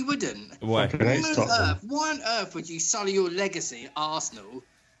 No, he wouldn't. Why? Why on earth would you sully your legacy, Arsenal,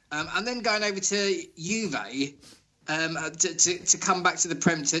 and then going over to Juve to come back to the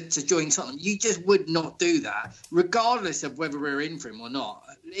Prem to join Tottenham? You just would not do that, regardless of whether we're in for him or not.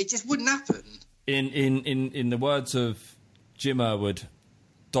 It just wouldn't happen. In the words of Jim Irwood,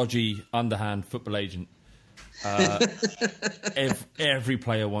 dodgy underhand football agent, every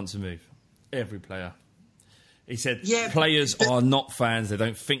player wants to move. Every player. He said players are not fans. They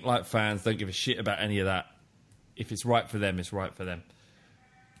don't think like fans. Don't give a shit about any of that. If it's right for them, it's right for them.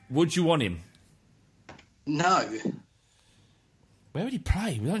 Would you want him? No. Where would he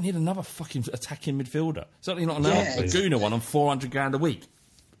play? We don't need another fucking attacking midfielder. Certainly not a Guna one on $400,000 a week.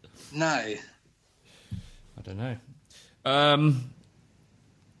 No. I don't know.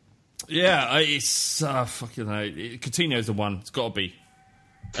 It's fucking no. Coutinho's the one. It's got to be.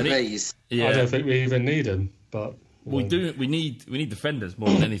 Please. I don't think we even need him, but we do. We need defenders more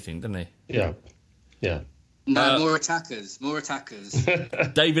than anything, don't they? Yeah. Yeah. No, more attackers.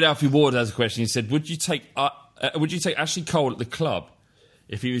 David Alfie Ward has a question. He said, would you take Ashley Cole at the club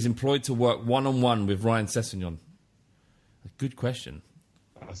if he was employed to work one-on-one with Ryan Sessegnon? A good question.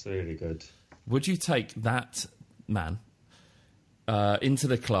 That's really good. Would you take that man into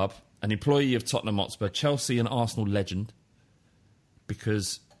the club, an employee of Tottenham Hotspur, Chelsea and Arsenal legend,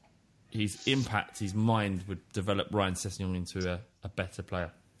 because his impact, his mind would develop Ryan Sessegnon into a better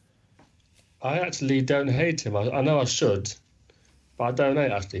player? I actually don't hate him. I know I should, but I don't hate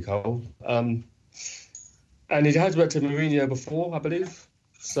Ashley Cole. And he has worked with Mourinho before, I believe.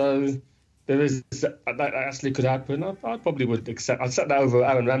 So there is that actually could happen. I probably would accept. I'd set that over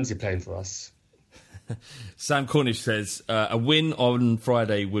Aaron Ramsey playing for us. Sam Cornish says a win on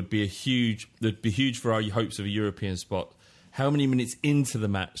Friday would be huge for our hopes of a European spot. How many minutes into the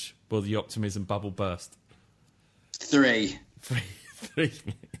match will the optimism bubble burst? 3. 3.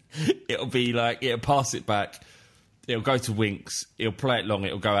 It'll be like, it'll pass it back, it'll go to Winks, it'll play it long,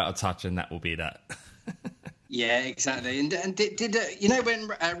 it'll go out of touch, and that will be that. Yeah, exactly. And did you know when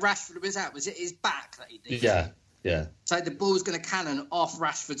Rashford was out, was it his back that he did? Yeah. So the ball's going to cannon off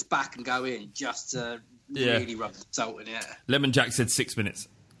Rashford's back and go in, just to really rub the salt in it. Lemon Jack said 6 minutes.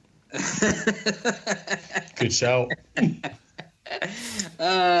 Good shout.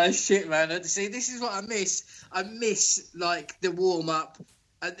 Shit, man. See, this is what I miss. I miss, like, the warm-up.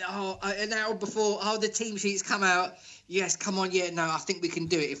 An hour before, the team sheets come out. Yes, come on, I think we can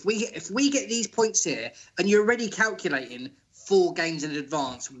do it. If we get these points here, and you're already calculating 4 games in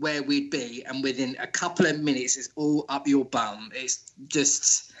advance where we'd be, and within a couple of minutes, it's all up your bum. It's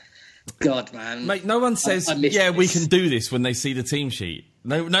just, God, man. Mate, no one says, we can do this when they see the team sheet.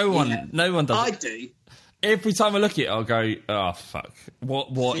 No one does. I do. Every time I look at it, I'll go, oh, fuck.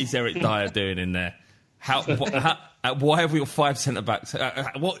 What is Eric Dyer doing in there? Why have we got 5 centre-backs?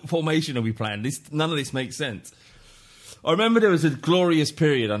 What formation are we playing? None of this makes sense. I remember there was a glorious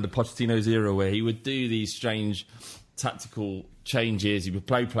period under Pochettino's era where he would do these strange tactical changes. He would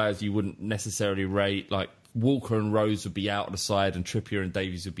play players you wouldn't necessarily rate, like Walker and Rose would be out on the side and Trippier and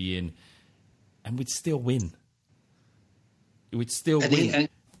Davies would be in, and we'd still win. Win.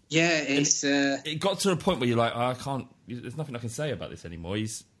 It got to a point where you're like, I can't. There's nothing I can say about this anymore. He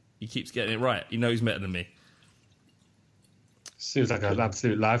keeps getting it right. He knows better than me. Seems like an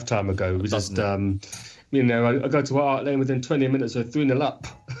absolute lifetime ago. It was just, I go to Art Lane within 20 minutes, we're 3-0 up.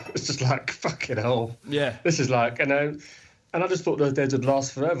 It's just like, fucking hell. Yeah. This is like, and I just thought those days would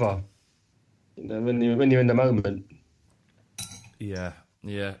last forever. When you're in the moment. Yeah.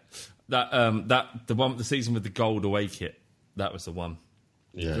 The season with the gold away kit, that was the one.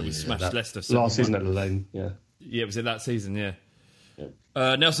 Yeah. We smashed Leicester. Last season at the Lane, yeah. Yeah, was it that season? Yeah.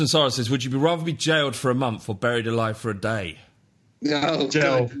 Nelson Sara says, would you rather be jailed for a month or buried alive for a day? No,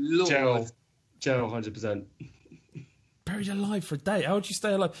 jail, 100%. Buried alive for a day? How would you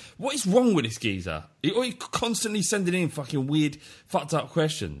stay alive? What is wrong with this geezer? You're constantly sending in fucking weird, fucked up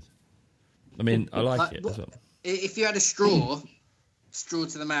questions. I mean, I like it. If you had a straw to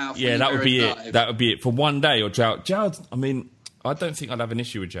the mouth... Yeah, that would be it. That would be it. For one day or jail. I mean, I don't think I'd have an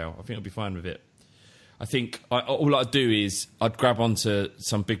issue with jail. I think I'd be fine with it. I think all I'd do is I'd grab onto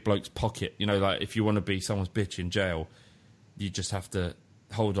some big bloke's pocket. You know, like if you want to be someone's bitch in jail, you just have to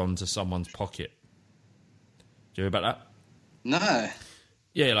hold on to someone's pocket. Do you hear about that? No.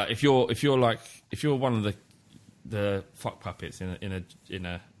 Yeah, like if you're one of the fuck puppets in a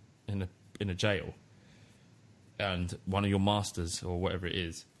jail, and one of your masters or whatever it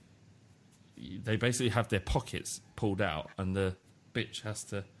is, they basically have their pockets pulled out, and the bitch has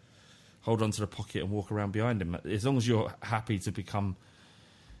to hold on to the pocket and walk around behind him. As long as you're happy to become,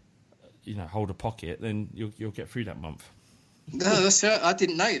 hold a pocket, then you'll get through that month. No, I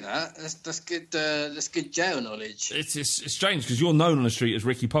didn't know that. That's good. That's good jail knowledge. It's strange because you're known on the street as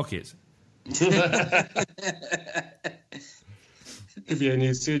Ricky Pockets. Could be a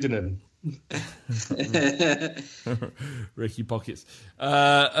new pseudonym. Ricky Pockets.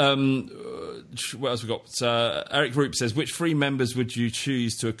 What else we got? Eric Roop says, which 3 members would you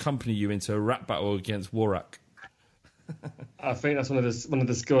choose to accompany you into a rap battle against Warak? I think that's one of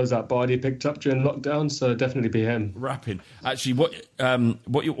the skills that Bardi picked up during lockdown, so definitely be him. Rapping. Actually, what I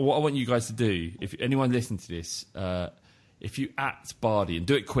want you guys to do, if anyone listening to this, if you act Bardi and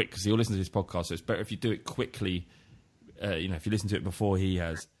do it quick, because he'll listen to this podcast, so it's better if you do it quickly. If you listen to it before he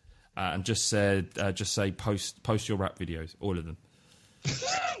has, and just say post your rap videos, all of them.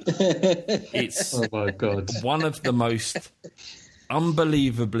 It's oh my god, one of the most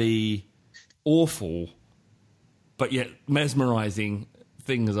unbelievably awful but yet mesmerising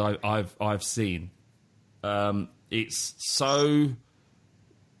things I've seen. It's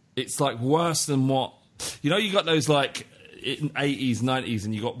it's like worse than what... You got those like in 80s, 90s,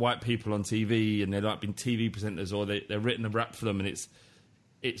 and you got white people on TV and they're like been TV presenters or they're written a rap for them and it's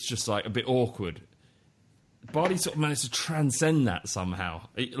just like a bit awkward. Bardi sort of managed to transcend that somehow.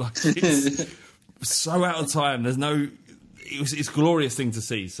 It's so out of time. There's no... It's a glorious thing to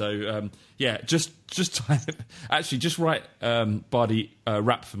see. So, just actually, just write Bardi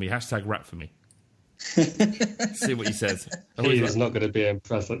rap for me. # rap for me. See what he says. He's not going to be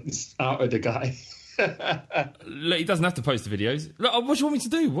impressed. Out with the guy. Look, he doesn't have to post the videos. Look, what do you want me to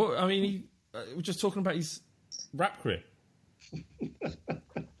do? We're just talking about his rap career.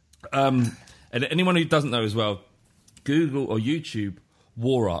 And anyone who doesn't know as well, Google or YouTube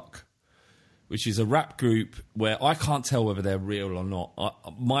Warark, which is a rap group where I can't tell whether they're real or not.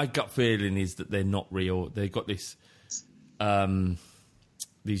 My gut feeling is that they're not real. They've got this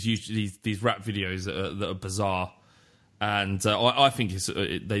these rap videos that are bizarre, and I think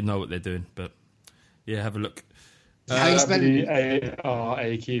they know what they're doing. But yeah, have a look. How you spell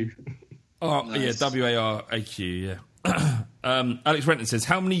WARAQ? Oh nice. Yeah, WARAQ. Yeah. Alex Renton says,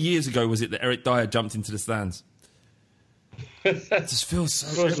 "How many years ago was it that Eric Dyer jumped into the stands?" It just feels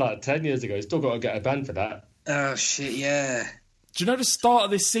so... It was like 10 years ago. He's still got to get a ban for that. Oh, shit, yeah. Do you know the start of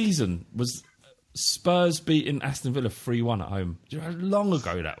this season was Spurs beating Aston Villa 3-1 at home? Do you know how long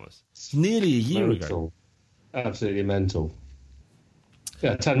ago that was? It's nearly a year ago. Absolutely mental.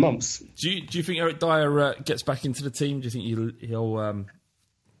 Yeah, 10 months. Do you think Eric Dyer gets back into the team? Do you think he'll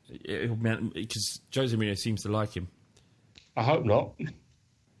because Jose Mourinho seems to like him? I hope not.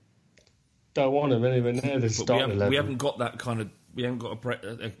 Don't want him anywhere near the starting level. We haven't got that kind of... We haven't got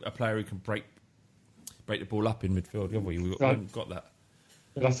a player who can break the ball up in midfield, have we? We haven't got that.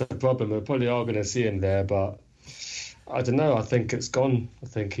 That's the problem. We probably are going to see him there, but I don't know. I think it's gone. I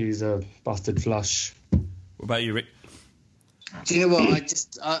think he's a busted flush. What about you, Rick? Do you know what?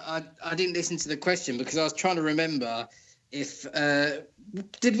 I didn't listen to the question because I was trying to remember if...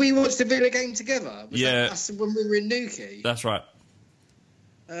 did we watch the Villa game together? Was that when we were in Newquay? That's right.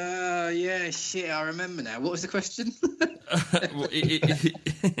 Yeah, shit, I remember now. What was the question?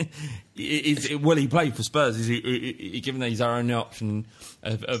 He played for Spurs. Given that he's our only option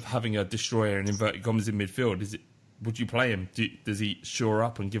of having a destroyer in inverted commas in midfield, would you play him? Does he shore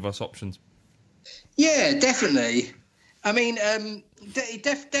up and give us options? Yeah, definitely. I mean, he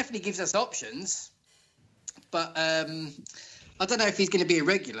definitely gives us options, but I don't know if he's going to be a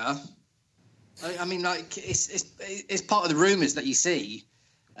regular. I mean, like it's part of the rumours that you see.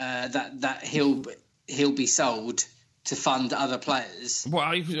 That he'll be sold to fund other players. Well,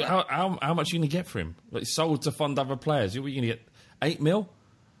 how much are you going to get for him? Like sold to fund other players? Are you going to get 8 mil?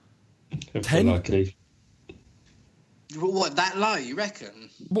 10? Likely. What, that low? You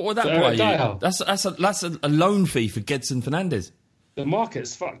reckon? What would that buy you? That's a loan fee for Gedson Fernandes. The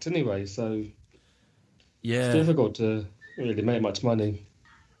market's fucked anyway, so yeah, it's difficult to really make much money.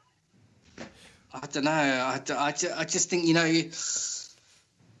 I don't know. I just think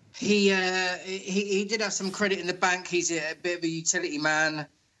He did have some credit in the bank. He's a bit of a utility man,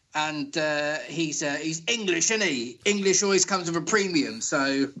 and he's English, isn't he? English always comes with a premium,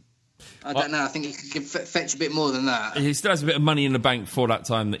 so I don't know. I think he could fetch a bit more than that. He still has a bit of money in the bank for that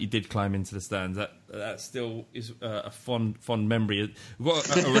time that he did climb into the stands. That still is a fond memory. We've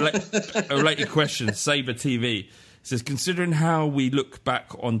got a related question. Sabre TV says, considering how we look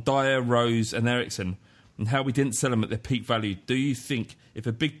back on Dyer, Rose and Eriksen, and how we didn't sell them at their peak value, do you think if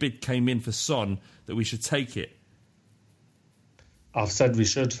a big bid came in for Son that we should take it? I've said we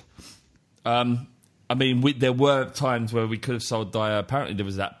should. I mean, there were times where we could have sold Dyer. Apparently there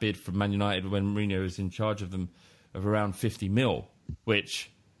was that bid from Man United when Mourinho was in charge of them of around 50 mil,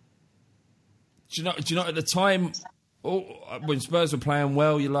 which... Do you know at the time, when Spurs were playing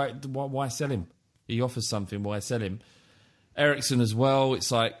well, you're like, why sell him? He offers something, why sell him? Eriksen as well,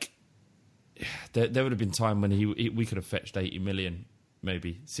 it's like... There would have been time when we could have fetched 80 million,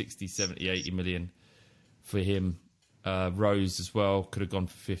 maybe 60, 70, 80 million for him. Rose as well could have gone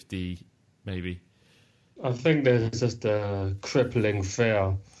for 50, maybe. I think there's just a crippling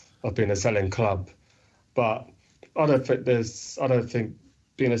fear of being a selling club, but I don't think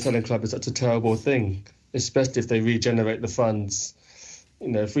being a selling club is such a terrible thing, especially if they regenerate the funds.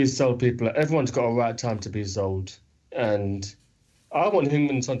 If we sell people, everyone's got a right time to be sold, and I want him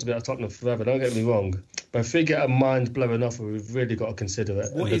and Son to be at Tottenham forever, don't get me wrong. But if we get a mind-blowing offer, we've really got to consider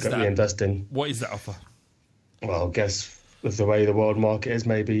it and look at reinvesting. What is that offer? Well, I guess with the way the world market is,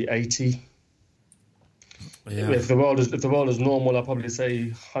 maybe 80. Yeah. If the world is normal, I'd probably say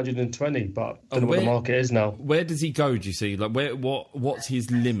 120, but I don't know what the market is now. Where does he go, do you see? Like, what's his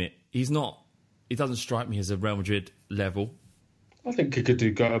limit? He doesn't strike me as a Real Madrid level. I think he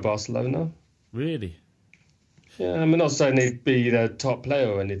could go to Barcelona. Really? Yeah, I'm not saying he'd be the top player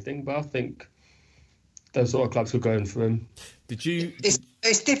or anything, but I think those sort of clubs could go in for him. Did you?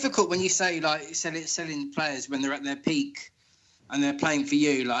 It's difficult when you say like selling players when they're at their peak and they're playing for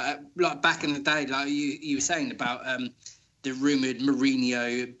you. Like back in the day, like you were saying about the rumoured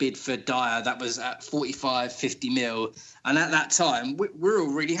Mourinho bid for Dyer that was at 45, 50 mil. And at that time, we're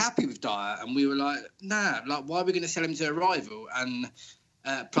all really happy with Dyer. And we were like, nah, like, why are we going to sell him to a rival? And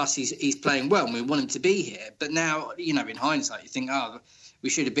plus, he's playing well and we want him to be here. But now, in hindsight, you think, we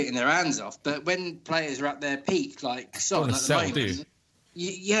should have bitten their hands off. But when players are at their peak, like Son at the moment,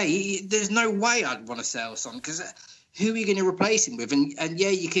 there's no way I'd want to sell Son because who are you going to replace him with? And yeah,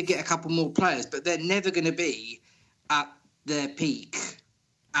 you could get a couple more players, but they're never going to be at their peak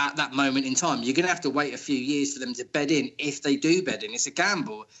at that moment in time. You're going to have to wait a few years for them to bed in if they do bed in. It's a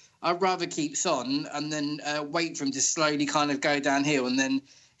gamble. I'd rather keep Son and then wait for him to slowly kind of go downhill, and then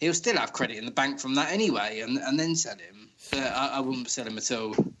he'll still have credit in the bank from that anyway, and then sell him. But I wouldn't sell him at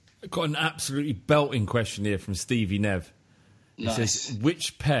all. I've got an absolutely belting question here from Stevie Nev. He says,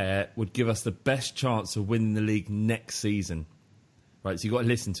 which pair would give us the best chance of winning the league next season? Right, so you've got to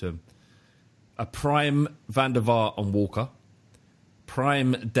listen to him. A prime Van der Vaart and Walker.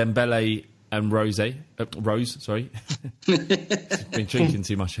 Prime Dembele and Rose, sorry. Been drinking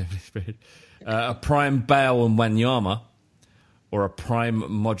too much over this period. A prime Bale and Wanyama. Or a prime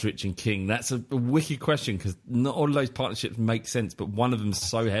Modric and King? That's a wicked question because not all of those partnerships make sense, but one of them's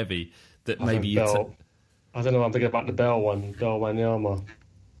so heavy that maybe you... I don't know, I'm thinking about the Bale one, Bale Wanyama.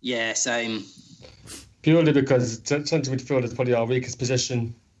 Yeah, same. Purely because central midfield is probably our weakest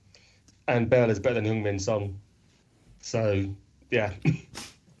position and Bale is better than Heung-min Son. So, yeah.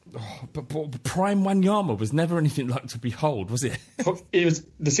 But prime Wanyama was never anything like to behold, was it?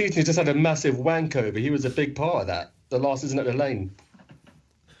 The season he just had a massive wank over. He was a big part of that. The last season at the Lane.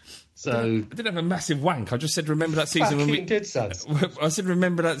 So I didn't have a massive wank. I just said, remember that season when we did, son. I said,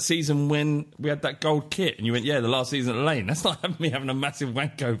 remember that season when we had that gold kit, and you went, yeah, the last season at the Lane. That's not me having a massive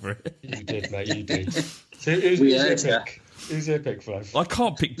wank over it. You did, mate. You did. So who's your pick? Who's your pick, Flav? I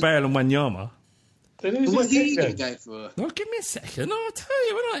can't pick Bale and Wanyama. What are you going to go for? No, give me a second. I'll tell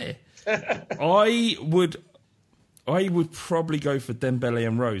you, won't I? I would probably go for Dembele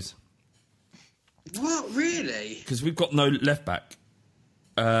and Rose. What, really? Because we've got no left back.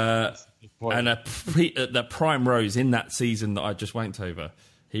 And the prime Rose in that season that I just wanked over,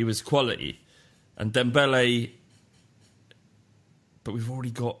 he was quality. And Dembele, but we've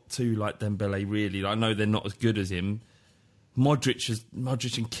already got two like Dembele, really. I know they're not as good as him.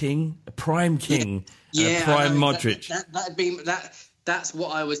 Modric and King, a prime King, and a prime Modric. That'd be that's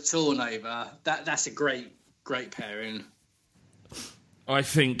what I was torn over. That's a great pairing. I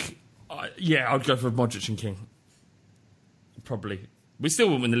think, I'd go for Modric and King. Probably. We still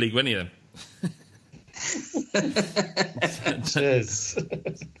won't win the league with any of them. Cheers.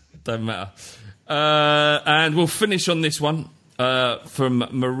 Don't matter. And we'll finish on this one from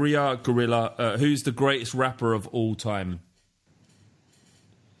Maria Gorilla. Who's the greatest rapper of all time?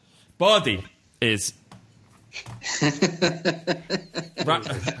 Bardi is. Rap.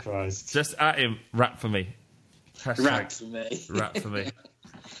 Christ. Just at him. Rap for me. Rap for me. Rap for me.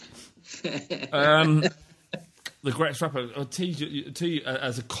 The greatest rapper, I'll tell you,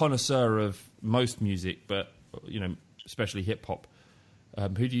 as a connoisseur of most music, but especially hip hop,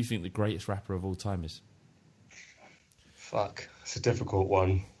 who do you think the greatest rapper of all time is? Fuck, it's a difficult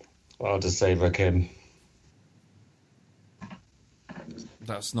one. I'll just say Rakim.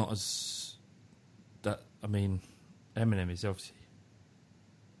 That's not as that. I mean, Eminem is obviously.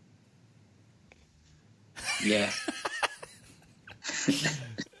 Yeah.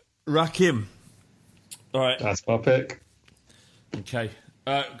 Rakim. All right. That's my pick. Okay.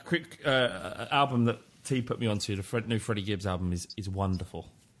 Quick album that T put me onto, the new Freddie Gibbs album is wonderful.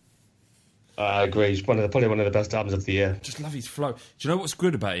 I agree. It's probably one of the best albums of the year. Just love his flow. Do you know what's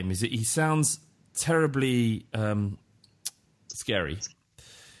good about him is that he sounds terribly scary,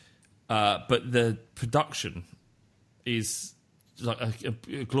 but the production is like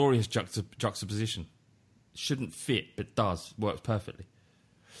a glorious juxtaposition. Shouldn't fit, but does. Works perfectly.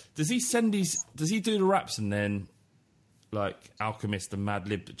 Does he do the raps and then, like Alchemist and Mad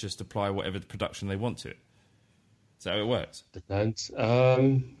Lib, just apply whatever the production they want to it? Is that how it works? Depends.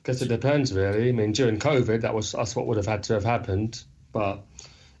 Guess it depends, really. I mean, during COVID, that's what would have had to have happened. But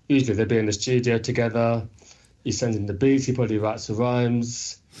usually they'd be in the studio together. He sends in the beats, he probably writes the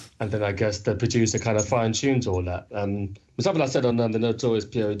rhymes, and then I guess the producer kind of fine-tunes all that. Something I said on the Notorious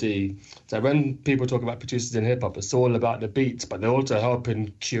P.O.D., that when people talk about producers in hip-hop, it's all about the beats, but they're also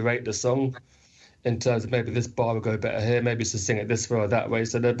helping curate the song. in terms of maybe this bar will go better here, maybe it's to sing it this way or that way.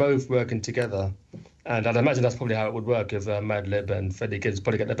 So they're both working together. And I'd imagine that's probably how it would work if Madlib and Freddie Gibbs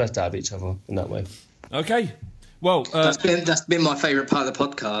probably get the best out of each other in that way. Okay. Well, that's been my favourite part of the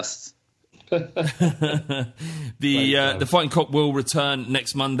podcast. The Fighting Cock will return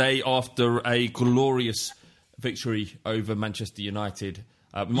next Monday after a glorious victory over Manchester United.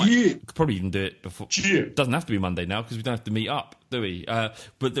 We might probably even do it before. It doesn't have to be Monday now because we don't have to meet up, do we?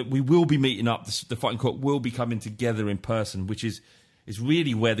 But we will be meeting up. The Fighting Cock will be coming together in person, which is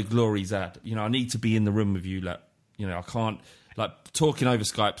really where the glory's at. You know, I need to be in the room with you. I can't. Talking over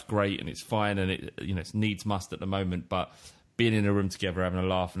Skype's great and it's fine and it's needs must at the moment, but being in a room together, having a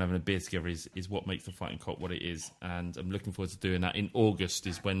laugh and having a beer together is what makes the Fighting Cock what it is. And I'm looking forward to doing that. In August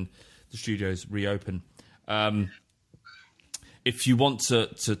is when the studios reopen. If you want to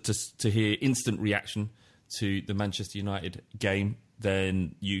hear instant reaction to the Manchester United game,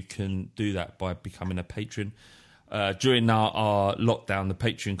 then you can do that by becoming a patron. During our lockdown, the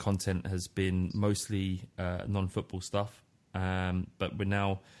Patreon content has been mostly non-football stuff, but we're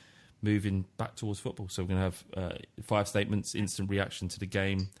now moving back towards football. So we're going to have 5 statements, instant reaction to the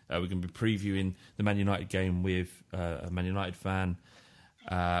game. We're going to be previewing the Man United game with a Man United fan.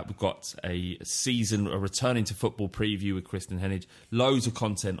 We've got a returning to football preview with Kristen Hennage. Loads of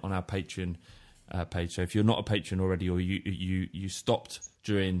content on our Patreon page. So if you're not a patron already, or you stopped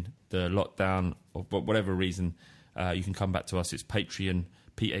during the lockdown, or for whatever reason, you can come back to us. It's Patreon,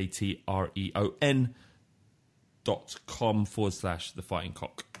 patreon.com/The Fighting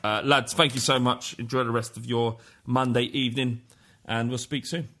Cock. Lads, thank you so much. Enjoy the rest of your Monday evening, and we'll speak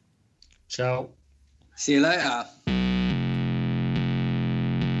soon. Ciao. See you later.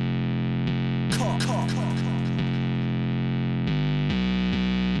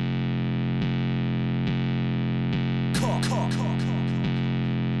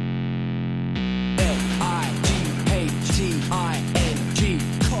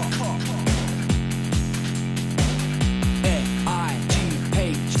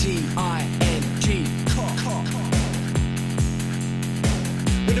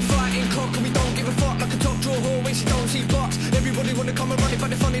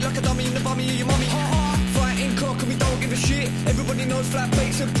 Everybody knows flat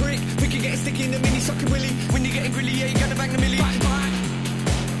bait's a prick. We can get sticky in the mini sucking willy. When you're getting grilly, yeah, you gotta bang the milli. Bang, bang.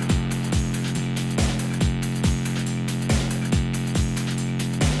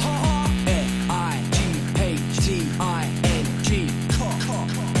 F-I-G-H-T-I-N-G.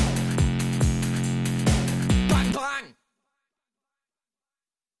 Bang, bang.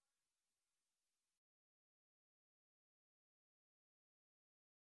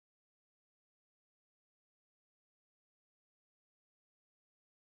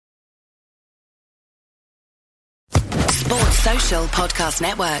 Sports Social Podcast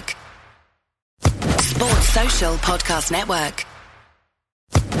Network. Sports Social Podcast Network.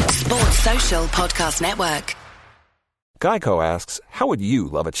 Sports Social Podcast Network. Geico asks, how would you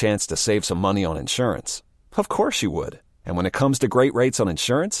love a chance to save some money on insurance? Of course you would. And when it comes to great rates on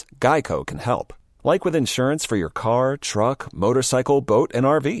insurance, Geico can help. Like with insurance for your car, truck, motorcycle, boat, and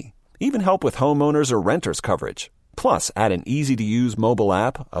RV. Even help with homeowners or renters coverage. Plus, add an easy-to-use mobile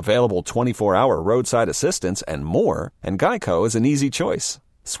app, available 24-hour roadside assistance, and more, and Geico is an easy choice.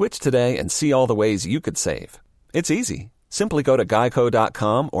 Switch today and see all the ways you could save. It's easy. Simply go to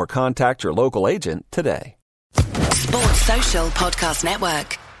geico.com or contact your local agent today. Sports Social Podcast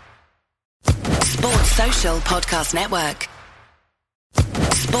Network. Sports Social Podcast Network.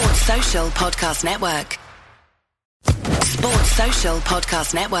 Sports Social Podcast Network. Sports Social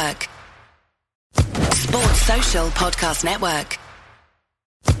Podcast Network. Sports Social Podcast Network.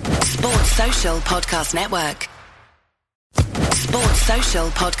 Sports Social Podcast Network. Sports Social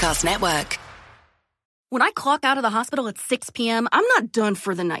Podcast Network. When I clock out of the hospital at 6 p.m., I'm not done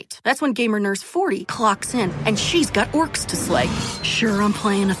for the night. That's when Gamer Nurse 40 clocks in, and she's got orcs to slay. Sure, I'm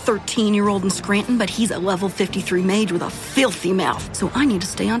playing a 13-year-old in Scranton, but he's a level 53 mage with a filthy mouth, so I need to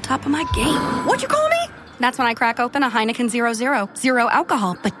stay on top of my game. What'd you call me? That's when I crack open a Heineken 0.0. Zero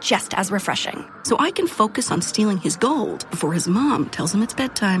alcohol, but just as refreshing. So I can focus on stealing his gold before his mom tells him it's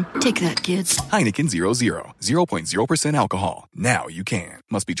bedtime. Take that, kids. Heineken 0.0. 0.0% alcohol. Now you can.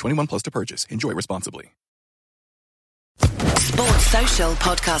 Must be 21 plus to purchase. Enjoy responsibly. Sports Social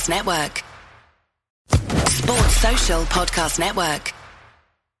Podcast Network. Sports Social Podcast Network.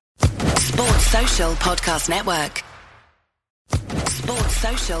 Sports Social Podcast Network. Sports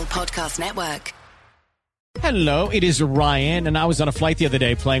Social Podcast Network. Hello, it is Ryan, and I was on a flight the other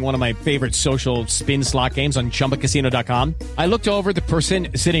day playing one of my favorite social spin slot games on ChumbaCasino.com. I looked over at the person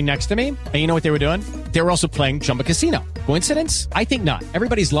sitting next to me, and you know what they were doing? They were also playing Chumba Casino. Coincidence? I think not.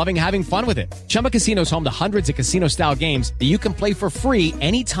 Everybody's loving having fun with it. Chumba Casino is home to hundreds of casino-style games that you can play for free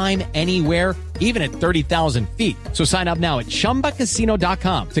anytime, anywhere, even at 30,000 feet. So sign up now at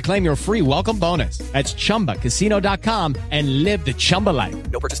ChumbaCasino.com to claim your free welcome bonus. That's ChumbaCasino.com and live the Chumba life.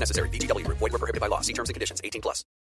 No purchase necessary. VGW. Void where prohibited by law. See terms and conditions. 18+.